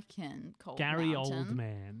American Cold Gary Mountain.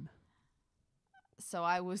 Oldman. So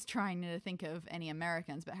I was trying to think of any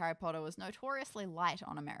Americans, but Harry Potter was notoriously light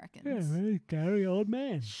on Americans. Yeah, really, Gary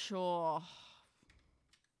Oldman. Sure.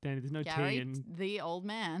 Danny, there's no Gary, T in. the old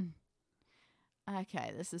man.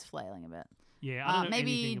 Okay, this is flailing a bit. Yeah, I don't know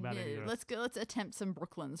maybe anything about any of let's go. Let's attempt some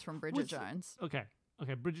Brooklyns from Bridget Jones. Okay.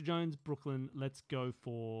 Bridget Jones, Brooklyn. Let's go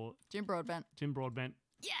for Jim Broadbent. Jim Broadbent.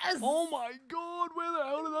 Yes. Oh my God, where the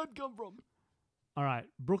hell did that come from? All right,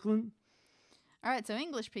 Brooklyn. All right, so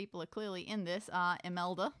English people are clearly in this.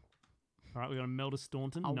 Imelda. All right, we got Imelda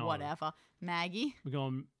Staunton. Oh, No. whatever. Maggie. We're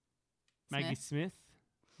going Maggie Smith.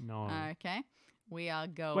 No. Okay. We are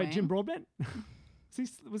going. Wait, Jim Broadbent?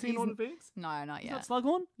 Was he in He's- Order of the Phoenix? No, not Is yet. that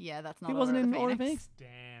Slughorn? Yeah, that's not. He wasn't Order of in the Order of the Phoenix.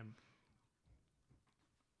 Phoenix?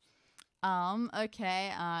 Damn.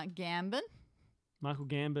 Okay. Gambon. Michael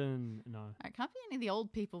Gambon. No. It can't be any of the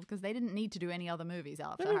old people because they didn't need to do any other movies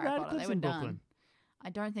after Maybe Harry Potter. Radcliffe's They were in done. Brooklyn. I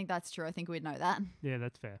don't think that's true. I think we'd know that. Yeah,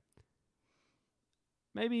 that's fair.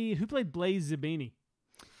 Maybe who played Blaze Zabini?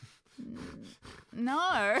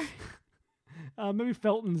 No. Maybe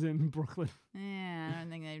Felton's in Brooklyn. Yeah, I don't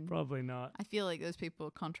think they'd. Probably not. I feel like those people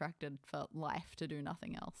are contracted for life to do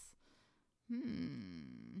nothing else.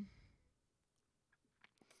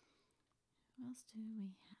 What else do we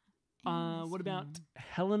have? What about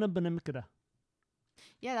Helena Bonham Carter?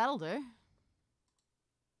 Yeah, that'll do.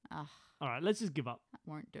 Ah, All right, let's just give up. that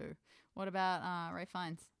won't do. What about Ray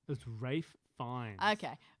Fiennes? It's Rafe Fiennes.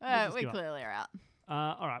 Okay, just we give up. clearly are out.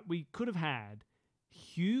 All right, we could have had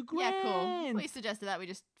Hugh Grant. Yeah, cool. We suggested that. We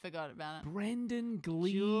just forgot about it. Brendan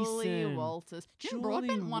Gleeson. Julie Walters. Jim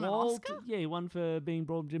Broadbent won an Oscar? Yeah, he won for being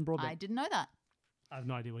Jim Broadbent. I didn't know that. I have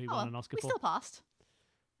no idea what he Oh, won an Oscar we for. still passed.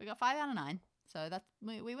 We got 5 out of 9. So that's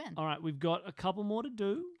we win. All right, we've got a couple more to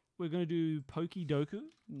do. We're going to do Pokey Doku.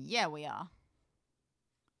 Yeah, we are.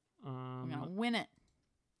 We're going to win it.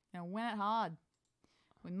 We're going to win it hard.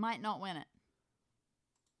 We might not win it.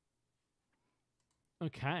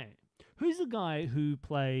 Okay. Who's the guy who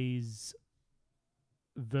plays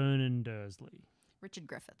Vernon Dursley? Richard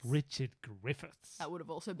Griffiths. Richard Griffiths. That would have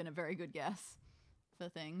also been a very good guess for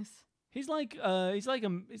things. He's like a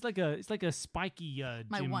spiky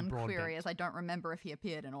My Jim one Broadbent. query is I don't remember if he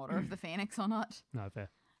appeared in Order of the Phoenix or not. No, fair.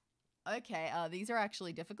 Okay, these are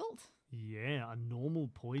actually difficult. Yeah, a normal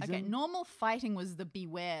poison. Okay, normal fighting was the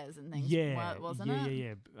bewares and things, Yeah, wasn't yeah, it?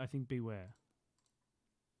 yeah. I think Beware.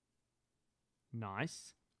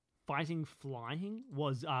 Nice. Fighting Flying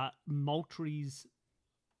was Moltres.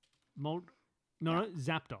 No,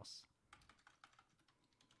 Zapdos.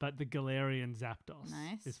 But the Galarian Zapdos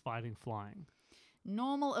Nice. is fighting Flying.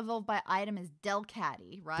 Normal evolved by item is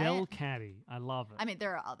Delcatty, right? Delcatty. I love it. I mean,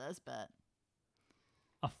 there are others, but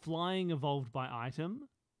A Flying evolved by item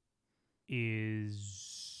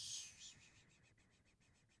is...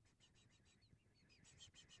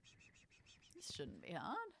 this shouldn't be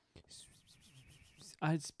hard.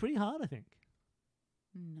 It's pretty hard, I think.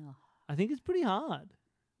 No. I think it's pretty hard.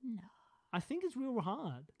 No. I think it's real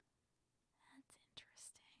hard. That's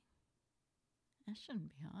interesting. That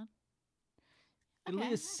shouldn't be hard. It'll be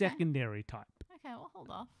Okay, a secondary type. Okay, well, hold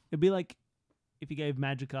off. It'd be like if you gave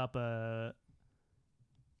Magikarp a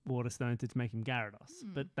Water Stone to make him Gyarados,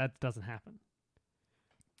 but that doesn't happen.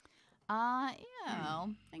 Yeah,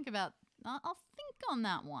 I'll think about... I'll think on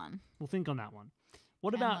that one. We'll think on that one.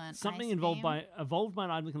 What Can about learn something Ice evolved Beam? by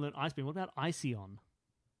an item that can learn Ice Beam? What about Iceon?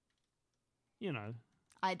 You know.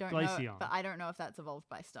 I don't know, Glaceon. but I don't know if that's evolved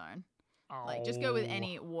by stone. Like, just go with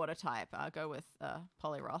any water type. Go with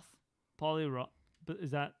Poliwrath. Poliwrath. But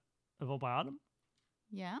is that Evolved by item?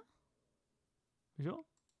 Yeah. You sure?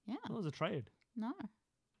 Yeah. That was a trade. No.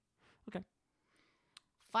 Okay.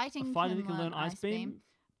 Fighting, Fighting can learn Ice Beam.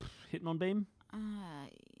 Hitmon Beam. Yeah,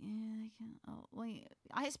 they can. Oh, well,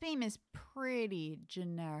 Ice Beam is pretty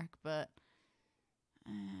generic, but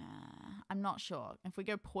I'm not sure. If we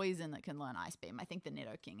go Poison that can learn Ice Beam, I think the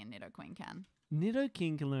Nidoking and Nidoqueen can.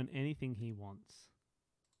 Nidoking can learn anything he wants.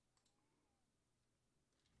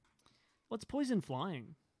 What's Poison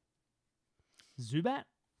Flying? Zubat?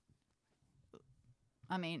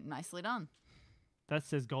 I mean, nicely done. That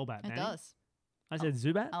says Golbat. It Danny. does. I said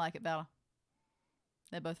Zubat. I like it better.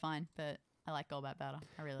 They're both fine, but I like Golbat better.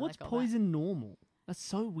 I really What's like Golbat. Poison Normal? That's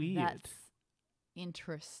so weird. That's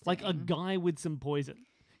interesting. Like a guy with some poison.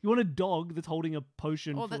 You want a dog that's holding a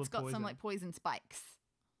potion or full that's of got poison. some like poison spikes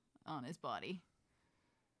on his body.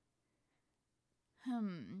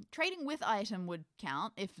 Trading with item would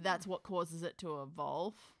count if that's what causes it to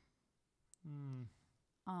evolve.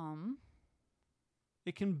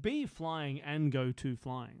 It can be flying and go to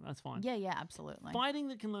flying. That's fine. Yeah, absolutely. Fighting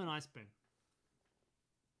that can learn Ice Beam.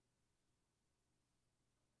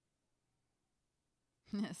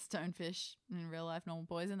 Stonefish in real life, normal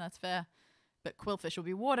poison. That's fair. But Quillfish will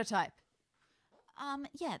be water type.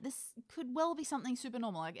 Yeah, this could well be something super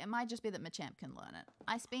normal. Like, it might just be that Machamp can learn it.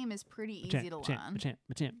 Ice Beam is pretty easy to learn. Machamp.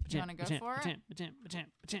 You wanna go for it?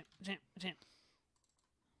 Machamp.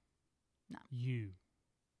 No. You.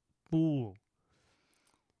 Fool.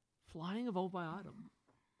 Flying evolved by item.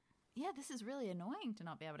 Yeah, this is really annoying to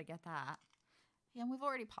not be able to get that. Yeah, and we've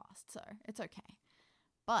already passed, so it's okay.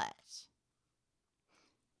 But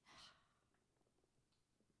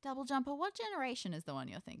Double Jumper, what generation is the one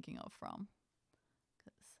you're thinking of from?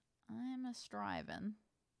 Because I'm a Striven.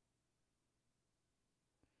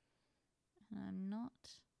 And I'm not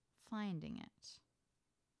finding it.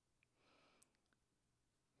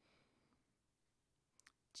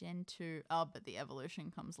 Gen 2. Oh, but the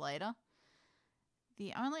evolution comes later.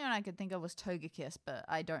 The only one I could think of was Togekiss, but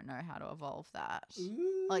I don't know how to evolve that.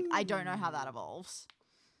 Like, I don't know how that evolves.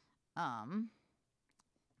 Yan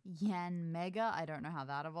Mega, I don't know how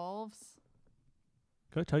that evolves.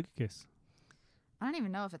 Go Togekiss. I don't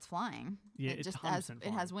even know if it's flying. Yeah, it it's just 100% has flying.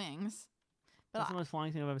 It has wings. But That's the most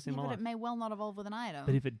flying thing I've ever seen in my but life. it may well not evolve with an item.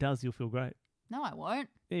 But if it does, you'll feel great. No, I won't.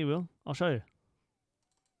 Yeah, you will. I'll show you.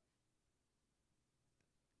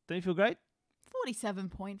 Don't you feel great?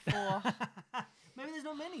 47.4. Maybe there's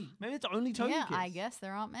not many. Maybe it's only Togekiss. Yeah, I guess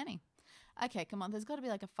there aren't many. Okay, come on. There's got to be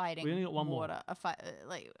like a fighting. We only got one more. water. A fight.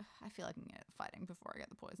 Like, I feel like I can get fighting before I get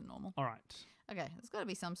the poison normal. All right. Okay, there's got to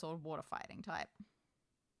be some sort of water fighting type.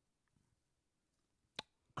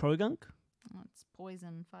 Krogunk? Oh, it's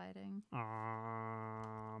poison fighting.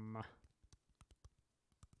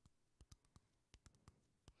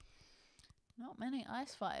 Not many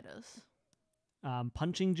ice fighters.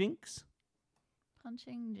 Punching Jinx?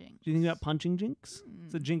 Punching Jinx. Do you think about Punching Jinx?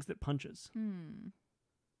 It's a Jinx that punches.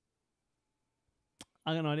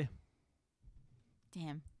 I got no idea.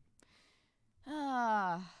 Damn.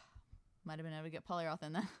 Might have been able to get Poliwrath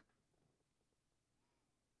in there.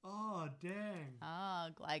 Oh, dang.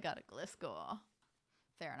 I got a Gliscor.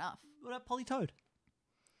 Fair enough. What about Politoed?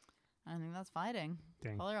 I don't think that's fighting.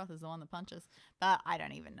 Dang. Poliwrath is the one that punches. But I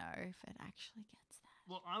don't even know if it actually gets that.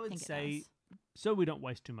 Well, I would think it say, does. so we don't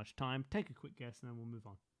waste too much time, take a quick guess and then we'll move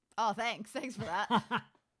on. Oh, thanks. Thanks for that.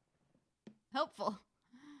 Helpful.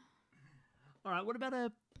 All right, what about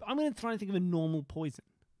I'm going to try and think of a normal poison.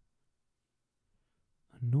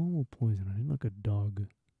 A normal poison? I need like a dog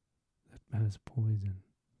that has poison.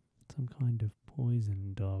 Some kind of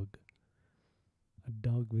poison dog. A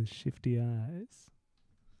dog with shifty eyes.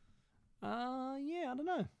 Yeah, I don't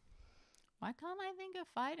know. Why can't I think of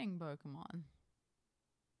fighting Pokemon?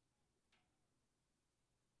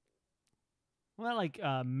 Well, like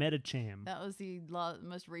Metacham. That was the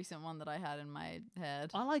most recent one that I had in my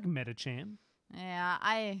head. I like Metacham. Yeah,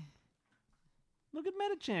 Look at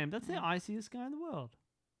Metacham. That's the iciest guy in the world.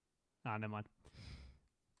 Ah, never mind.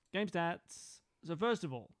 Game stats. So first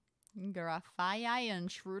of all, Grafaiai and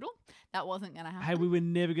Shroodle. That wasn't going to happen. hey, we were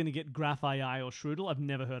never going to get Grafaiai or Shroodle. I've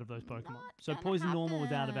never heard of those Pokemon. Not So gonna poison normal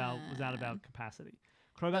was out happen. of our capacity.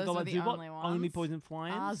 Crobat, Those were Golbat, the Zubot, only only ones. poison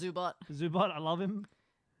flying. Zubot. Zubot, I love him.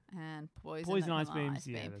 And poison. Poison that Ice can learn Beams, Ice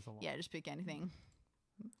yeah, Beam. there's a lot. Yeah, just pick anything.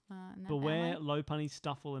 Beware, Lopunny,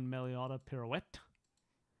 Stuffle, and Meliota Pirouette.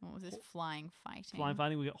 What was this? Flying fighting. Flying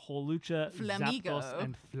fighting, we got Horlucha, Flamigo. Zapdos,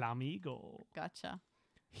 and Flamigo. Gotcha.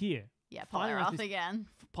 Here, Yeah, Flying Poliwrath Ice again.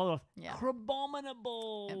 Poliwrath, Yeah.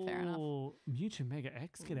 Crabominable. Yeah, fair enough. Mewtwo Mega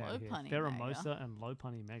X, get out of here. Lopunny Pheromosa and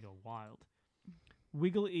Lopunny Mega Wild.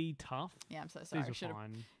 Wiggle E Tough. Yeah, I'm so sorry. These are Should have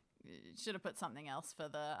fine. should have put something else for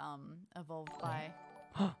the evolved by.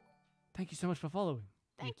 Thank you so much for following.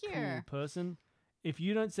 Thank Cool you. person. If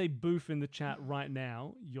you don't say boof in the chat right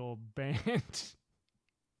now, you're banned.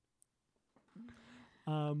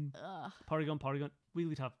 Ugh. Porygon,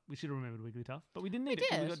 Wigglytuff. We should have remembered Wigglytuff, but we didn't need We it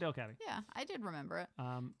 'cause we did. got Delcatty. Yeah, I did remember it.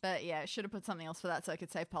 Um, But yeah, should have put something else for that so I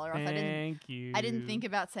could save Poliwrath. thank you. I didn't think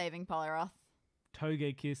about saving Poliwrath.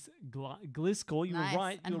 Togekiss, Gliscor. You Nice. were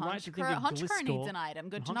right. And You were right to think Honchkrow. of Honchkrow Gliscor. needs an item.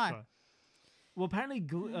 Good and to know. Honchkrow. Well, apparently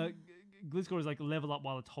Gliscor is like level up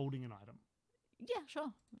while it's holding an item. Yeah,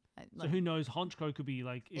 sure. So who knows? Honchkrow could be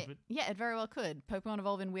like if it. Yeah, it very well could. Pokemon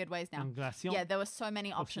evolve in weird ways now. Glaceon, Yeah, there were so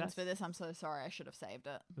many options Pokédex. for this. I'm so sorry. I should have saved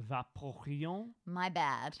it. Vaporeon. My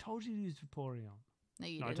bad. I told you to use Vaporeon. No,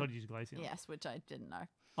 you No, I didn't. told you to use Glaceon. Yes, which I didn't know.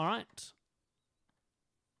 All right.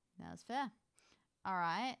 That was fair. All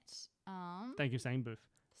right. Thank you for saying boof.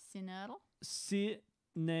 Sinurtle.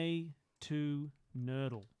 Sinne to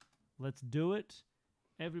Nerdle. Let's do it.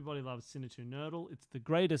 Everybody loves Sinne2 Nerdle. It's the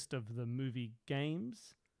greatest of the movie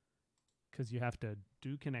games because you have to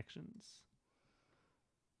do connections.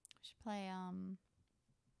 We should play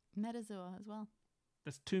Metazord as well.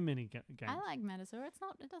 There's too many games. I like Metazord.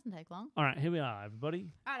 It doesn't take long. All right, here we are,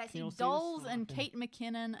 everybody. All right, I Can see you all see this? Dolls Oh, and okay. Kate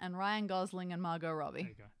McKinnon and Ryan Gosling and Margot There Robbie.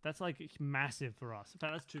 you go. That's like massive for us. In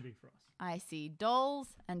fact, that's too big for us. I see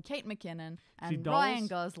Dolls and Kate McKinnon See and Dolls Ryan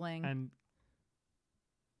Gosling. And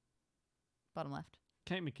Bottom left.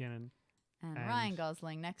 Kate McKinnon, And And- Ryan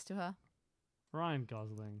Gosling next to her. Ryan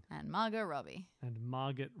Gosling, And Margot Robbie. and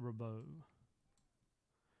Margaret Robot.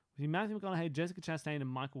 We see Matthew McConaughey, Jessica Chastain, and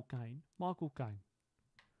Michael Caine. Michael Caine.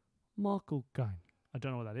 I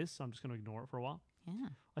don't know what that is, so I'm just going to ignore it for a while. Yeah.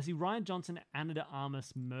 I see Ryan Johnson, Anna de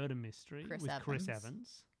Armas murder mystery Chris with Chris Evans.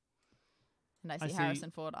 Evans. And I I see see-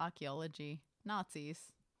 Harrison Ford, archaeology,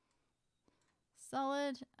 Nazis.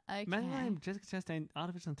 Solid. Okay. Imagine name Jessica Chastain,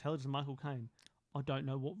 artificial intelligence, and Michael Caine. I don't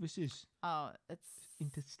know what this is. Oh, it's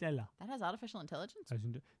Interstellar. that has artificial intelligence.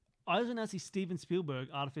 I also now see Steven Spielberg,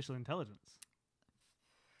 artificial intelligence.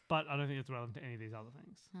 But I don't think it's relevant to any of these other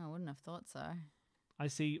things. Oh, I wouldn't have thought so. I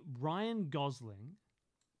see Ryan Gosling,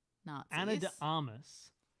 Nazis. Anna de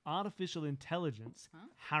Armas, artificial intelligence, Huh?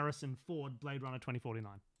 Harrison Ford, Blade Runner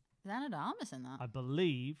 2049. Is Anna de Armas in that? I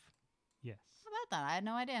believe, yes. How about that? I had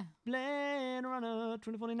no idea. Blade Runner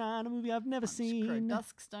 2049, a movie I've never Crow, seen.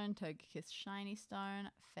 Duskstone, Togekiss, Shiny Stone,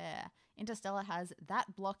 fair. Interstellar has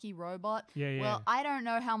that blocky robot. Yeah. Well, I don't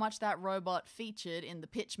know how much that robot featured in the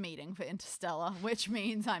pitch meeting for Interstellar, which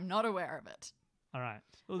means I'm not aware of it. All right.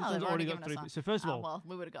 Well, Oh, this they've one's already got given us three. one. So first of all, Well,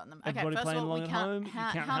 we would have gotten them. Okay, everybody first playing of all, along we at count, home, you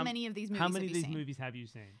count how many of these movies how many have of you these seen? movies have you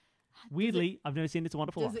seen? Weirdly, I've never seen It's a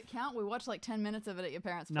Wonderful Does Life. it count? We watched like 10 minutes of it at your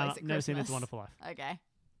parents' No, place at never Christmas. seen It's a Wonderful Life. Okay.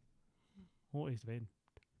 What is it?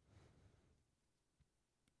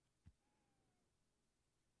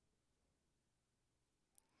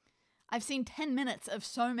 I've seen 10 minutes of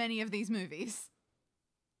so many of these movies.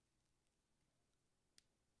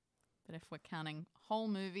 But if we're counting whole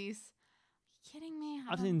movies, are you kidding me?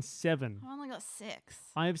 I've seen 7. I've only got 6.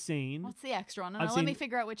 I have seen. What's the extra one? And I've now let me seen-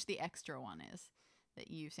 figure out which the extra one is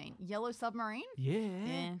that you've seen. Yellow Submarine? Yeah.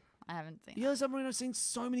 Yeah, I haven't seen. Yellow Submarine I've seen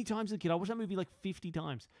so many times as a kid. I watched that movie like 50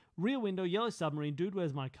 times. Rear Window, Yellow Submarine, Dude,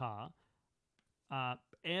 Where's My Car?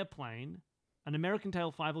 Airplane, An American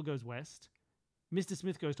Tale, Fievel Goes West, Mr.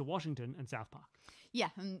 Smith Goes to Washington, and South Park. Yeah,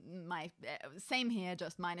 and my same here,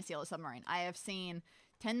 just minus Yellow Submarine. I have seen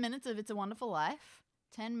 10 minutes of It's a Wonderful Life,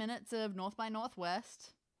 10 minutes of North by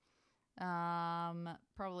Northwest,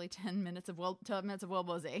 probably 10 minutes of World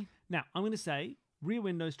War Z. Now, I'm going to say Rear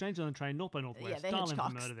Window, Stranger on the Train, North by Northwest, they're Darling for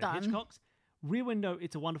Hitchcocks, Murder, they're done. Hitchcocks. Rear Window,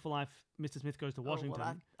 It's a Wonderful Life, Mr. Smith Goes to Oh, well,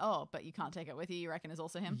 Washington. but You Can't Take It With You, you reckon is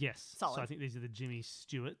also him? Yes. Solid. So I think these are the Jimmy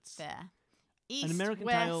Stewarts. Fair. East, An American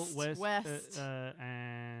West, Tale, West, West,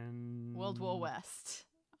 and World War West,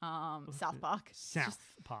 South Park. South Just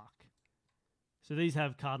Park. So these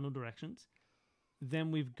have cardinal directions. Then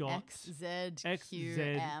we've got X, Z, X, Q, Z,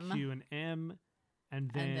 M. Q, and M, and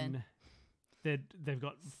then- then they've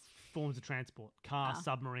got forms of transport: car, Ah.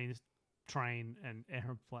 submarine, train, and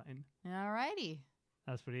airplane. Alrighty.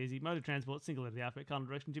 That's pretty easy. Mode of transport, single letter of the alphabet, cardinal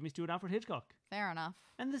direction: Jimmy Stewart, Alfred Hitchcock. Fair enough.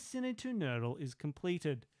 And the Sinne2 Nerdle is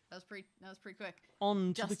completed. That was pretty quick.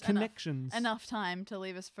 On to the Just connections. Enough time to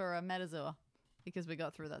leave us for a Metazord because we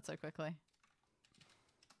got through that so quickly.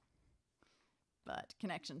 But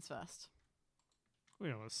connections first. We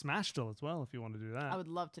got a Smashdle as well if you want to do that. I would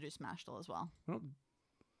love to do Smashdle as well. Well,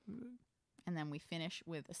 And then we finish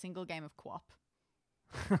with a single game of Quap.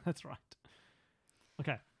 that's right.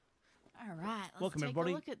 Okay. All right, let's Welcome, take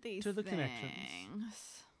everybody, a look at these to the things.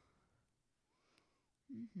 connections.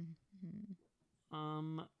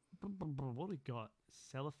 What do we got?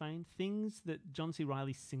 Cellophane. Things that John C.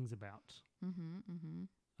 Reilly sings about.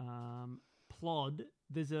 Plod.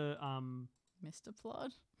 There's a Mr.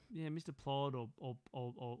 Plod. yeah, Mr. Plod or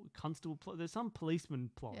Constable Plod. There's some policeman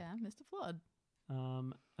Plod. Yeah, Mr. Plod.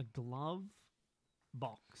 A glove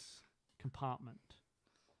box compartment.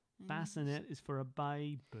 Bassinet is for a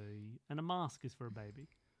baby, and a mask is for a baby.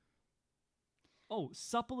 Oh,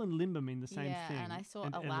 supple and limber mean the same Yeah, thing. and I saw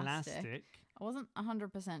and elastic. I wasn't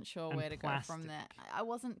 100% sure And where to go from there. plastic. I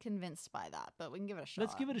wasn't convinced by that, but we can give it a shot.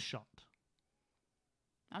 Let's give it a shot.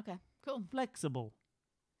 Okay, cool. Flexible.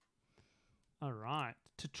 All right.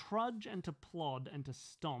 To trudge and to plod and to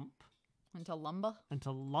stomp Into lumber. and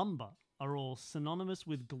to lumber are all synonymous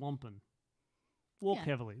with glompen. Walk Yeah,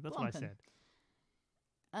 heavily. That's what I glompen. said.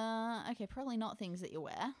 Okay, probably not things that you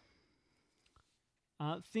wear.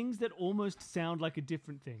 Things that almost sound like a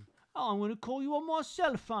different thing. Oh, I'm going to call you on my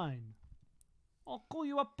cell phone. I'll call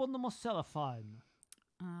you up on the my cell phone.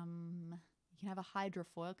 You can have a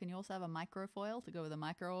hydrofoil. Can you also have a microfoil to go with a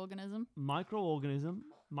microorganism? Microorganism,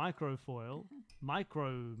 microfoil,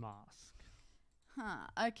 micro mask. Huh.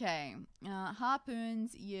 Okay.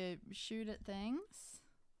 Harpoons. You shoot at things.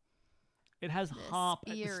 It has This harp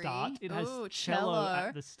at the start. eerie. It has Ooh, cello cello.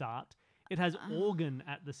 at the start. It has organ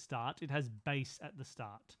at the start. It has bass at the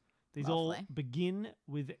start. These all Lovely. begin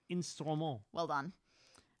with instrument. Well done.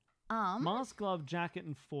 Mask, glove, jacket,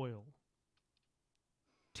 and foil.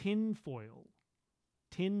 Tin foil.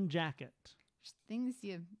 Tin jacket. Just things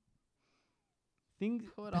you. Things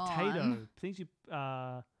Put potato. on. Things you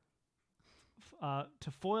to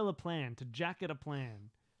foil a plan, to jacket a plan.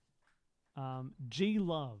 G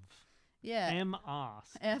love. Yeah. M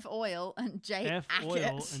ask. F oil and J F Ackett.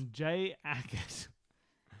 oil and J Ackett.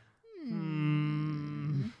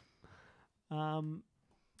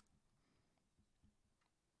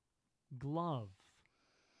 Glove.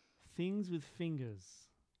 Things with fingers.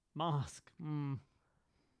 Mask.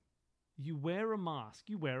 You wear a mask.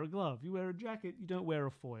 You wear a glove. You wear a jacket. You don't wear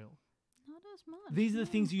a foil. Not as much. These are the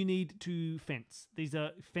no. things you need to fence. These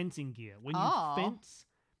are fencing gear. When you Oh. fence,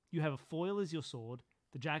 you have a foil as your sword.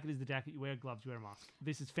 The jacket is the jacket. You wear gloves. You wear a mask.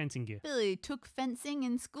 This is fencing gear. Billy took fencing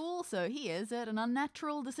in school, so he is at an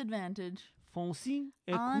unnatural disadvantage. Fencing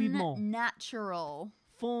equipment. Unnatural.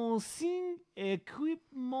 Fencing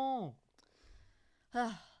equipment.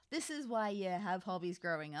 This is why you have hobbies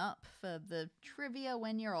growing up, for the trivia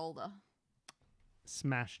when you're older.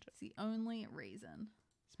 Smashed it. It's the only reason.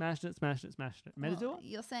 Smashed it, smashed it, smashed it. Metazua? Well,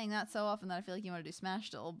 you're saying that so often that I feel like you want to do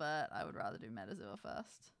Smashdle, but I would rather do Metazua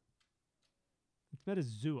first. It's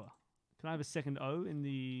Metazua. Can I have a second O in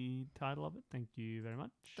the title of it? Thank you very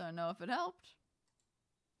much. Don't know if it helped.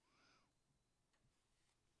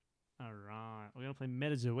 All right. We're going to play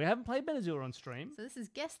Metazua. We haven't played Metazua on stream. So this is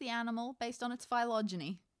Guess the Animal based on its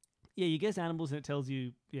phylogeny. Yeah, you guess animals and it tells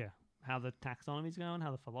you, how the taxonomy's going,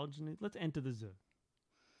 how the phylogeny. Let's enter the zoo.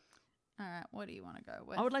 All right, what do you want to go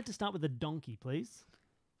with? I would like to start with the donkey, please.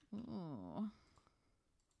 Ooh.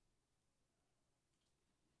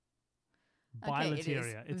 Okay, it is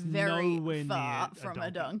Bilateria. It's very nowhere far near from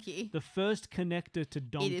a donkey. The first connector to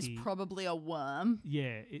donkey. It is probably a worm.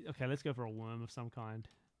 Yeah. Okay, let's go for a worm of some kind.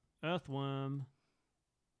 Earthworm.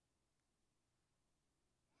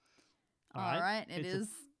 All right, it it's a- is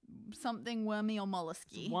something wormy or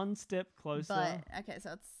mollusky. one step closer. But okay,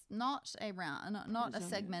 so it's not a round, not a is that?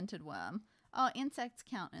 segmented worm. Oh, insects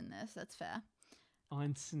count in this. That's fair.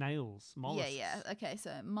 And snails. Mollusks. Yeah. Okay,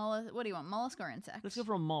 so what do you want, mollusk or insect? Let's go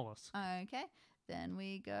for a mollusk. Okay, then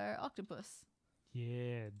we go octopus.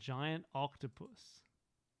 Yeah, giant octopus.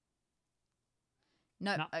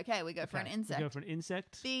 Nope. No. Okay, we go for an Okay, insect. We go for an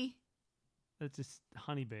insect. Bee. That's just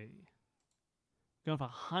honeybee. Going for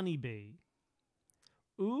honeybee.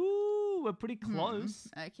 Ooh, we're pretty close.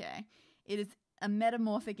 Okay, it is a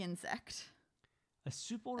metamorphic insect. A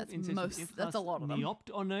superorder That's of insects. with that's a influx lot of them.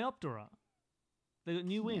 Neoptera. They got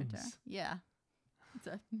new wings. Yeah.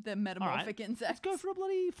 They're metamorphic insects. Let's go for a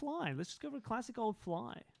bloody fly. Let's just go for a classic old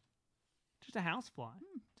fly. Just a housefly.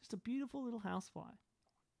 Just a beautiful little housefly.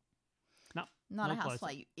 No, Not no a housefly,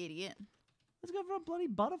 closer. you idiot. Let's go for a bloody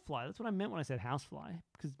butterfly. That's what I meant when I said housefly,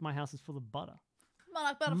 because my house is full of butter.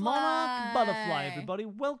 Monarch butterfly. Monarch butterfly, everybody.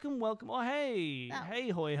 Welcome, welcome. Oh, hey. That Hey,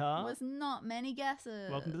 hoi ha. Was not many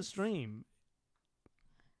guesses. Welcome to the stream.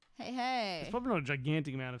 Hey. It's probably not a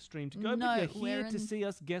gigantic amount of stream to go, No, but you're we're here to in- see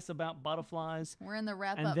us guess about butterflies We're in the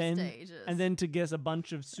wrap and up then stages. and then to guess a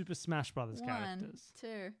bunch of Super Smash Brothers 1, characters.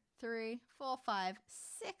 2, 3, 4, 5,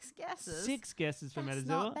 6 guesses. 6 guesses for That's Metazilla.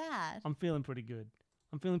 not bad. I'm feeling pretty good.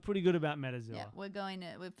 I'm feeling pretty good about Metazilla. Yeah,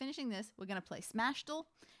 we're finishing this. We're gonna play Smashdle,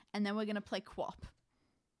 and then we're gonna play Quap.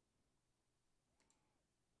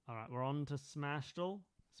 All right, we're on to Smashville.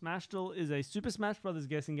 Smashville is a Super Smash Brothers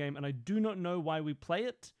guessing game, and I do not know why we play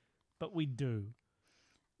it, but we do.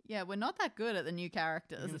 Yeah, we're not that good at the new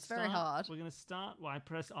characters. It's very hard. We're going to start. Well, I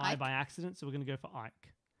pressed I by accident, so we're going to go for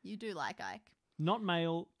Ike. You do like Ike. Not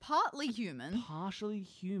male. Partly human. Partially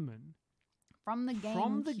human. From the GameCube.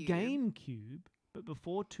 From the GameCube, but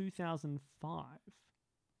before 2005.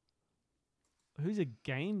 Who's a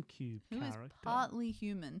GameCube Who character? is partly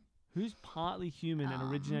human? Who's partly human and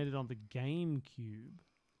originated on the GameCube?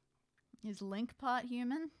 Is Link part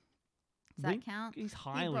human? Does Link, that count? He's He'd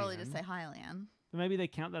Hylian. probably just say Hylian. Maybe they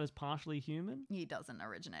count that as partially human? He doesn't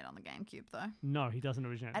originate on the GameCube, though. No, he doesn't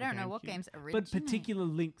originate I on the don't know what GameCube. games originate. But particular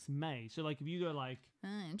links may. So, like, if you go, like...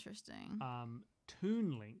 Interesting.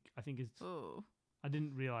 Toon Link, I think is... Ooh. I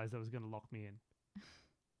didn't realize that was going to lock me in.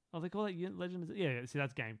 Oh, they call that Legend of... Yeah, see,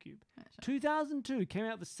 that's GameCube. 2002 came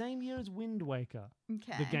out the same year as Wind Waker.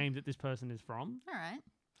 Okay. The game that this person is from. All right.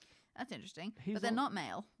 That's interesting. He's but they're not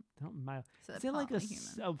male. They're not male. So Is they're there like partly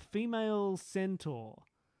human. a female centaur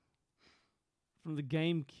from the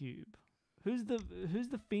GameCube? Who's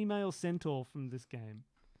the female centaur from this game?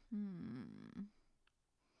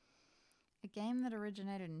 A game that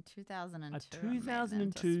originated in 2002. A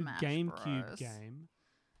 2002 GameCube Bros. game.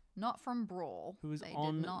 Not from Brawl. Who was they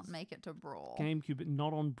on did not make it to Brawl. GameCube, but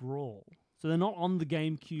not on Brawl. So they're not on the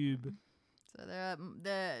GameCube. So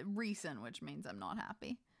they're recent, which means I'm not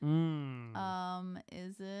happy.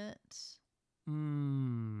 Is it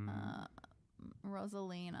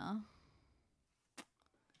Rosalina?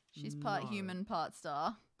 She's part human, part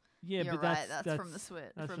star. Yeah, You're but right. That's from the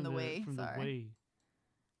Switch, from the Wii. From Sorry.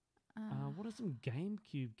 the Wii. What are some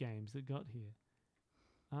GameCube games that got here?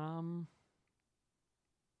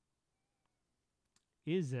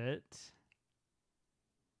 Is it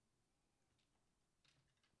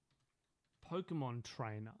Pokemon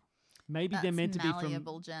Trainer? Maybe they're meant to be from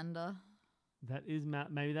malleable gender. That is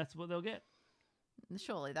maybe that's what they'll get.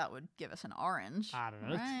 Surely that would give us an orange. I don't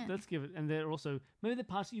know. Right? Let's give it. And they're also maybe they're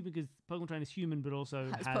partially because Pokemon Trainer is human, but also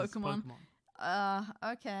has Pokemon.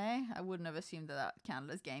 Okay. I wouldn't have assumed that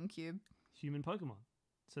counted as GameCube. Human Pokemon.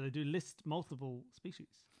 So they do list multiple species.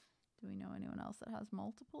 Do we know anyone else that has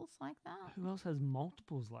multiples like that? Who else has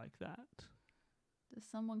multiples like that? Does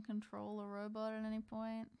someone control a robot at any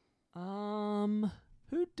point?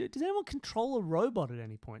 Does anyone control a robot at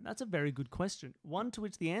any point? That's a very good question. One to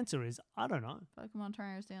which the answer is, I don't know. Pokemon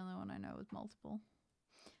Trainer is the only one I know with multiple.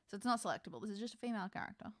 So it's not selectable. This is just a female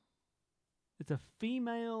character. It's a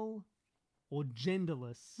female or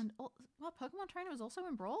genderless. And what, Pokemon Trainer was also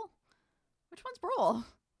in Brawl? Which one's Brawl?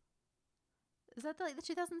 Is that the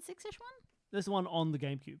 2006-ish one? There's the one on the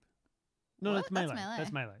GameCube. No, What? that's Melee. That's Melee.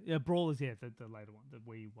 That's Melee. Yeah, Brawl is the later one, the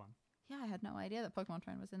Wii one. Yeah, I had no idea that Pokemon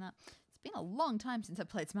Trainer was in that. It's been a long time since I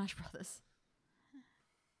played Smash Brothers.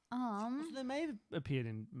 So they may have appeared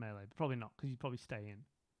in Melee, but probably not, because you'd probably stay in.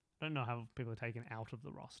 I don't know how people are taken out of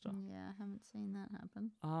the roster. Yeah, I haven't seen that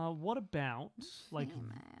happen. What about Female.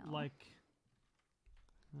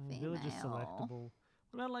 Village is Female. selectable?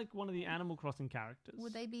 What about like one of the Animal Crossing characters?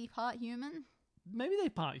 Would they be part human? Maybe they're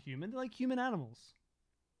part human. They're like human animals.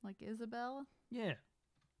 Like Isabelle? Yeah.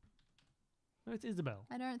 No, it's Isabelle.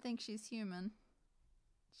 I don't think she's human.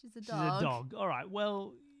 She's a She's dog. a dog. All right.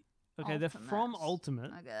 Well, okay. They're from Ultimate.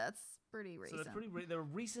 Okay, that's pretty recent. So they're a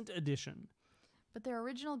recent addition. But their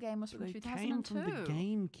original game was from They 2002. came from the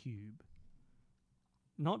GameCube.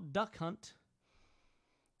 Not Duck Hunt.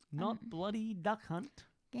 Not bloody Duck Hunt.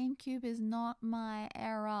 GameCube is not my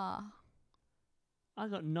era. I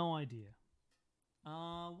got no idea.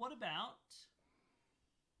 What about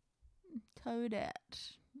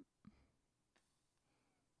Toadette.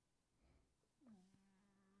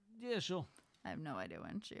 Yeah, sure. I have no idea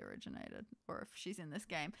when she originated or if she's in this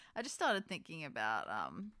game. I just started thinking about,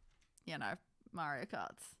 Mario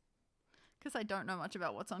Karts. Because I don't know much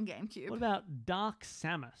about what's on GameCube. What about Dark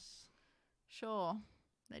Samus? Sure.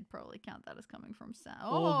 They'd probably count that as coming from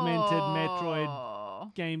Augmented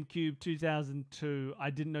Metroid GameCube 2002. I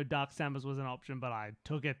didn't know Dark Samus was an option, but I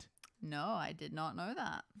took it. No, I did not know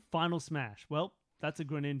that. Final Smash. Well, that's a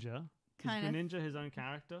Greninja. Is Kind of. Greninja his own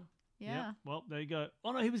character? Yeah. Yep. Well, there you go.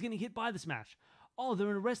 Oh no, he was getting hit by the Smash. Oh, they're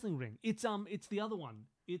in a wrestling ring. It's the other one.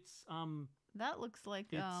 It's That looks like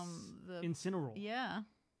it's the Incineroar. Yeah.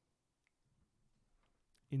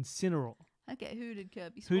 Incineroar. Okay, who did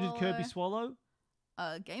Kirby Swallow? Who did Kirby swallow?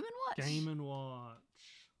 Game & Watch. Game & Watch.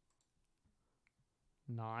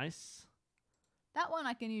 Nice. That one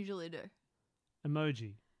I can usually do.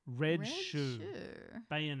 Emoji. Red shoe.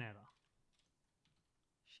 Bayonetta.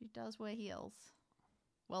 She does wear heels.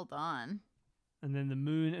 Well done. and then the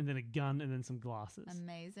moon, and then a gun, and then some glasses.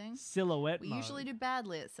 Amazing. Silhouette We mode. usually do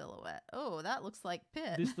badly at silhouette. Oh, that looks like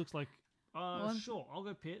Pit. This looks like. Well- Sure, I'll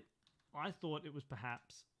go Pit. I thought it was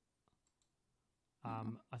perhaps. I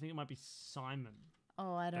think it might be Simon.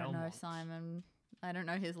 Oh, I don't know Belmont. Simon. I don't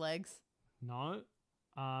know his legs. No,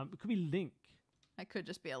 it could be Link. It could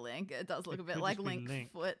just be a Link. It does look It a bit could like just be Link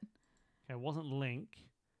Link. foot. Okay, it wasn't Link.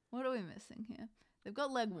 What are we missing here? They've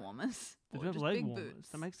got leg warmers. They or do have just leg big warmers. boots.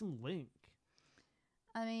 That makes them Link.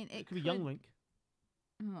 I mean, It could be Young Link.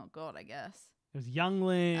 Oh god, I guess. It was Young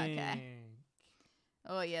Link.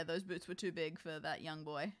 Oh yeah, those boots were too big for that young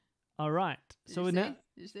boy. All right. Did So you we're see? now.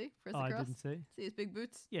 Did you see? Press Oh, I across. didn't see. See his big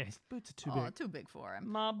boots? Yeah, his boots are too Oh, big. too big for him.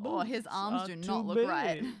 My boots Oh, his arms are do too not look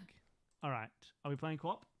right. big. All right. Are we playing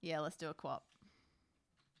co-op? Yeah, let's do a quap.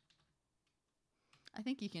 I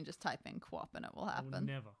think you can just type in quap and it will happen.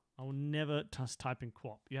 I will never just type in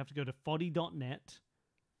co-op. You have to go to foddy.net,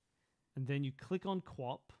 and then you click on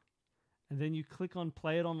co-op, and then you click on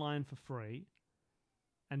play it online for free,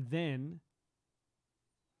 and then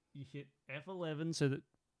you hit F11 so that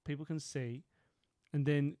people can see, and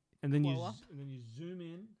then you Blow up. and then you zoom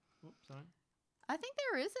in. Oops, sorry. I think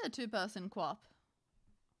there is a two-person quap.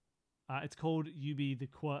 It's called You Be the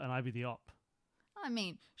Qua and I Be the Op. I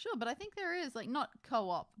mean, sure, but I think there is, like, not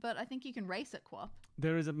co-op, but I think you can race at quap.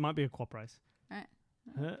 There is might be a co-op race. Right.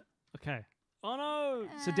 Okay. Oh no!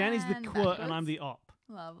 So Danny's the And Qua and I'm backwards. the Op.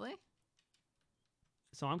 Lovely.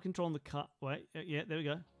 So I'm controlling the cut. Wait, yeah, there we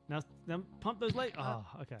go. Now pump those legs. Oh,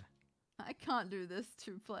 okay. I can't do this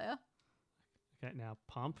two-player. Okay, now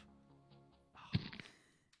pump.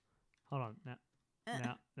 Hold on.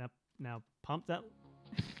 Now pump that.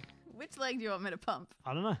 Which leg do you want me to pump?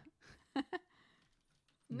 I don't know.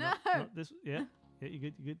 No. Not this. Yeah. Yeah, you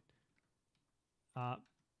good. You good.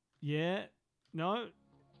 Yeah. No.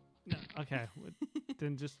 No. Okay.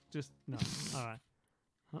 Then just no. All right.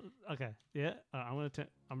 Okay. Yeah.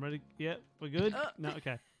 I'm ready. Yeah. We're good. Oh. No.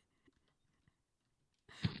 Okay.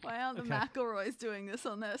 Why aren't the Okay. McElroys doing this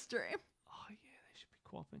on their stream? Oh yeah, they should be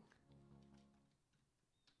co-oping.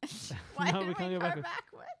 Why No, did we can't we go go backwards.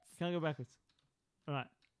 backwards? Can't go backwards. All right.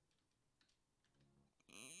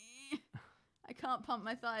 I can't pump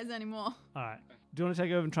my thighs anymore. All right. Do you want to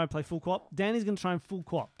take over and try and play full co-op? Danny's going to try and full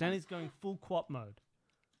co-op. Danny's going full co-op mode.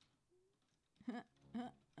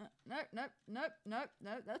 Nope.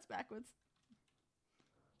 That's backwards.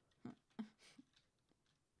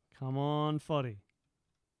 Come on, Foddy.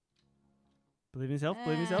 Believe in yourself.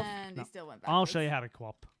 Believe in yourself. And No. he still went backwards. I'll show you how to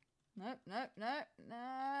co-op. Nope.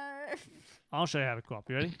 I'll show you how to co-op.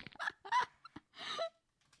 You ready?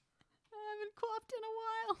 I haven't co-oped in a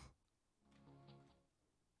while.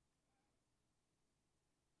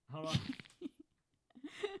 Hold on.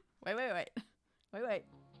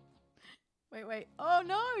 Wait. Oh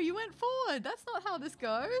no, you went forward. That's not how this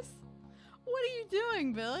goes. What are you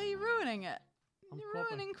doing, Billy? You're ruining it. I'm You're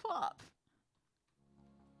co-oping. ruining Quap.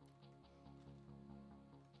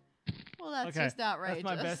 Well, that's Okay, just outrageous.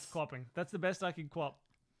 That's my best co-oping. That's the best I can co-op.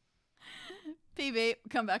 PB,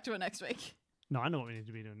 come back to it next week. No, I know what we need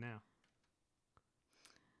to be doing now.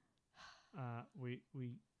 We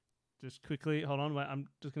just quickly hold on. Wait,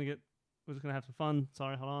 we're just gonna have some fun.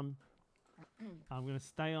 Sorry, hold on. I'm gonna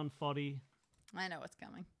stay on Foddy. I know what's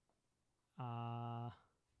coming.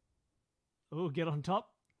 Get on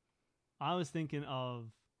top. I was thinking of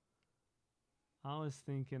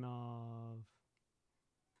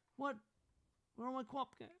what? Where are my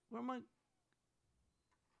co-op? Where am I?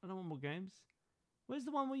 I don't want more games. Where's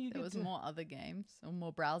the one where you There get was to? more other games or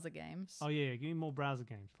more browser games. Oh yeah, give me more browser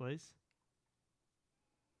games, please.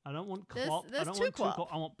 I don't want There's- co-op. I there's don't two want two co-op.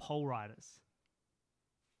 co-op. I want Pole Riders.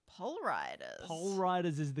 Pole Riders. Pole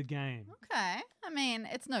Riders is the game. Okay. I mean,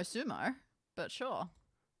 it's no sumo, but sure.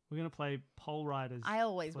 We're gonna play Pole Riders. I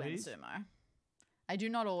always please. win sumo. I do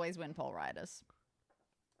not always win Pole Riders.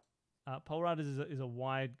 Pole Riders is a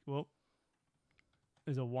wide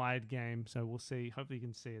game, so we'll see. Hopefully, you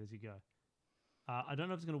can see it as you go. I don't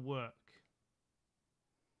know if it's gonna work.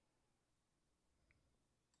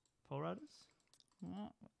 Pole Riders.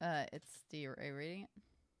 Well, do you reading it?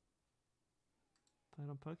 Play it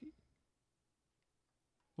on Pokey.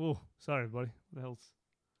 Oh, sorry, everybody. What the hell's?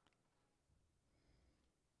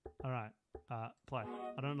 All right. Play.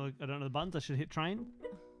 I don't know the buttons. I should hit train.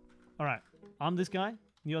 All right. I'm this guy.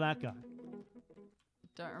 You're that guy.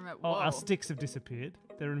 Don't remember. Oh, Whoa. our sticks have disappeared.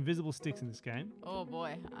 There are invisible sticks in this game. Oh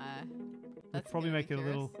boy. That's Probably gonna make be it a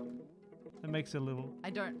curious. little. That makes it a little. I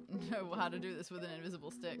don't know how to do this with an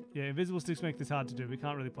invisible stick. Yeah, invisible sticks make this hard to do. We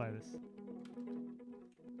can't really play this.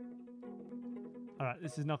 All right,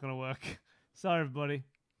 this is not going to work. Sorry, everybody.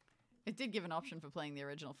 It did give an option for playing the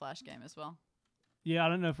original Flash game as well. Yeah, I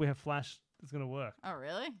don't know if we have flash that's gonna work. Oh,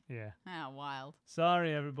 really? Yeah. Ah, wild.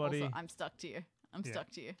 Sorry, everybody. Also, I'm stuck to you. I'm Yeah. stuck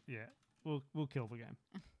to you. Yeah, we'll kill the game.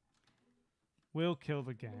 We'll kill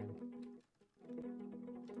the game.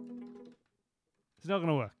 It's not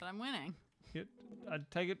gonna work. But I'm winning. I'd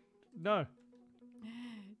take it. No,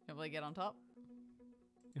 Can we get on top?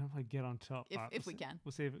 you don't play get on top. If Alright, if we'll we see- can.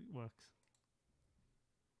 We'll see if it works.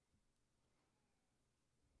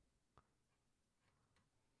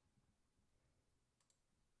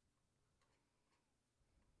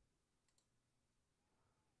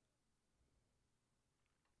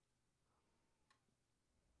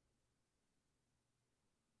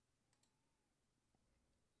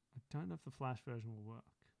 I don't know if the flash version will work.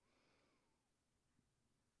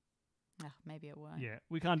 Ah, maybe it won't. Yeah,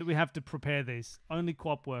 we can't. We have to prepare these. Only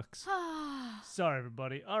co-op works. Sorry,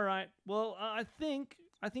 everybody. All right. Well, I think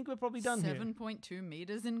we're probably done here. 7.2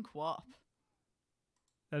 meters in quap.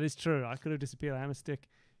 That is true. I could have disappeared. I am a stick.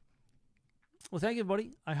 Well, thank you,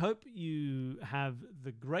 everybody. I hope you have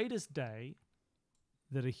the greatest day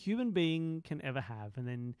that a human being can ever have, and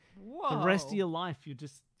then Whoa. the rest of your life, you'll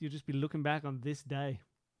just be looking back on this day,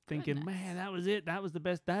 thinking, Goodness. "Man, that was it. That was the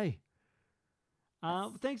best day."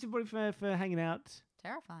 Thanks everybody for hanging out.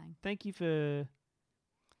 Terrifying. Thank you for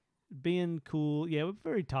being cool. Yeah, we're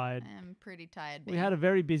very tired. I'm pretty tired. We had a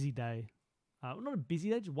very busy day. Not a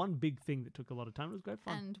busy day, just one big thing that took a lot of time. It was great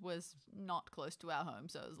fun. and was not close to our home,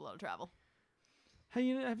 so it was a lot of travel. Hey,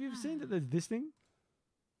 have you ever seen that there's this thing?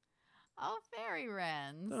 Oh, fairy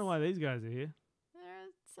wrens. Don't know why these guys are here.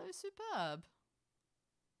 They're so superb.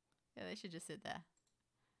 Yeah, they should just sit there.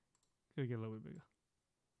 Gotta get a little bit bigger.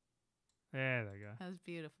 There they go. That was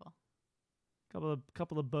beautiful.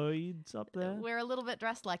 Couple of birds up there. We're a little bit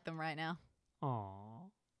dressed like them right now. Aw.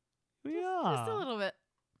 We Just are. a little bit.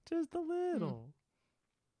 Just a little.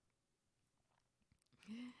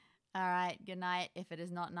 All right. Good night. If it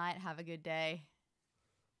is not night, have a good day.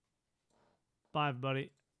 Bye,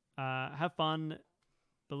 everybody. Have fun.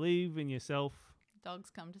 Believe in yourself. Dogs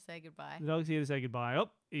come to say goodbye. The dog's here to say goodbye. Oh,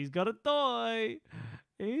 he's got a toy.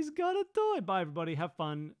 He's got a toy. Bye, everybody. Have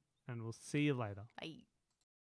fun, and we'll see you later. Bye.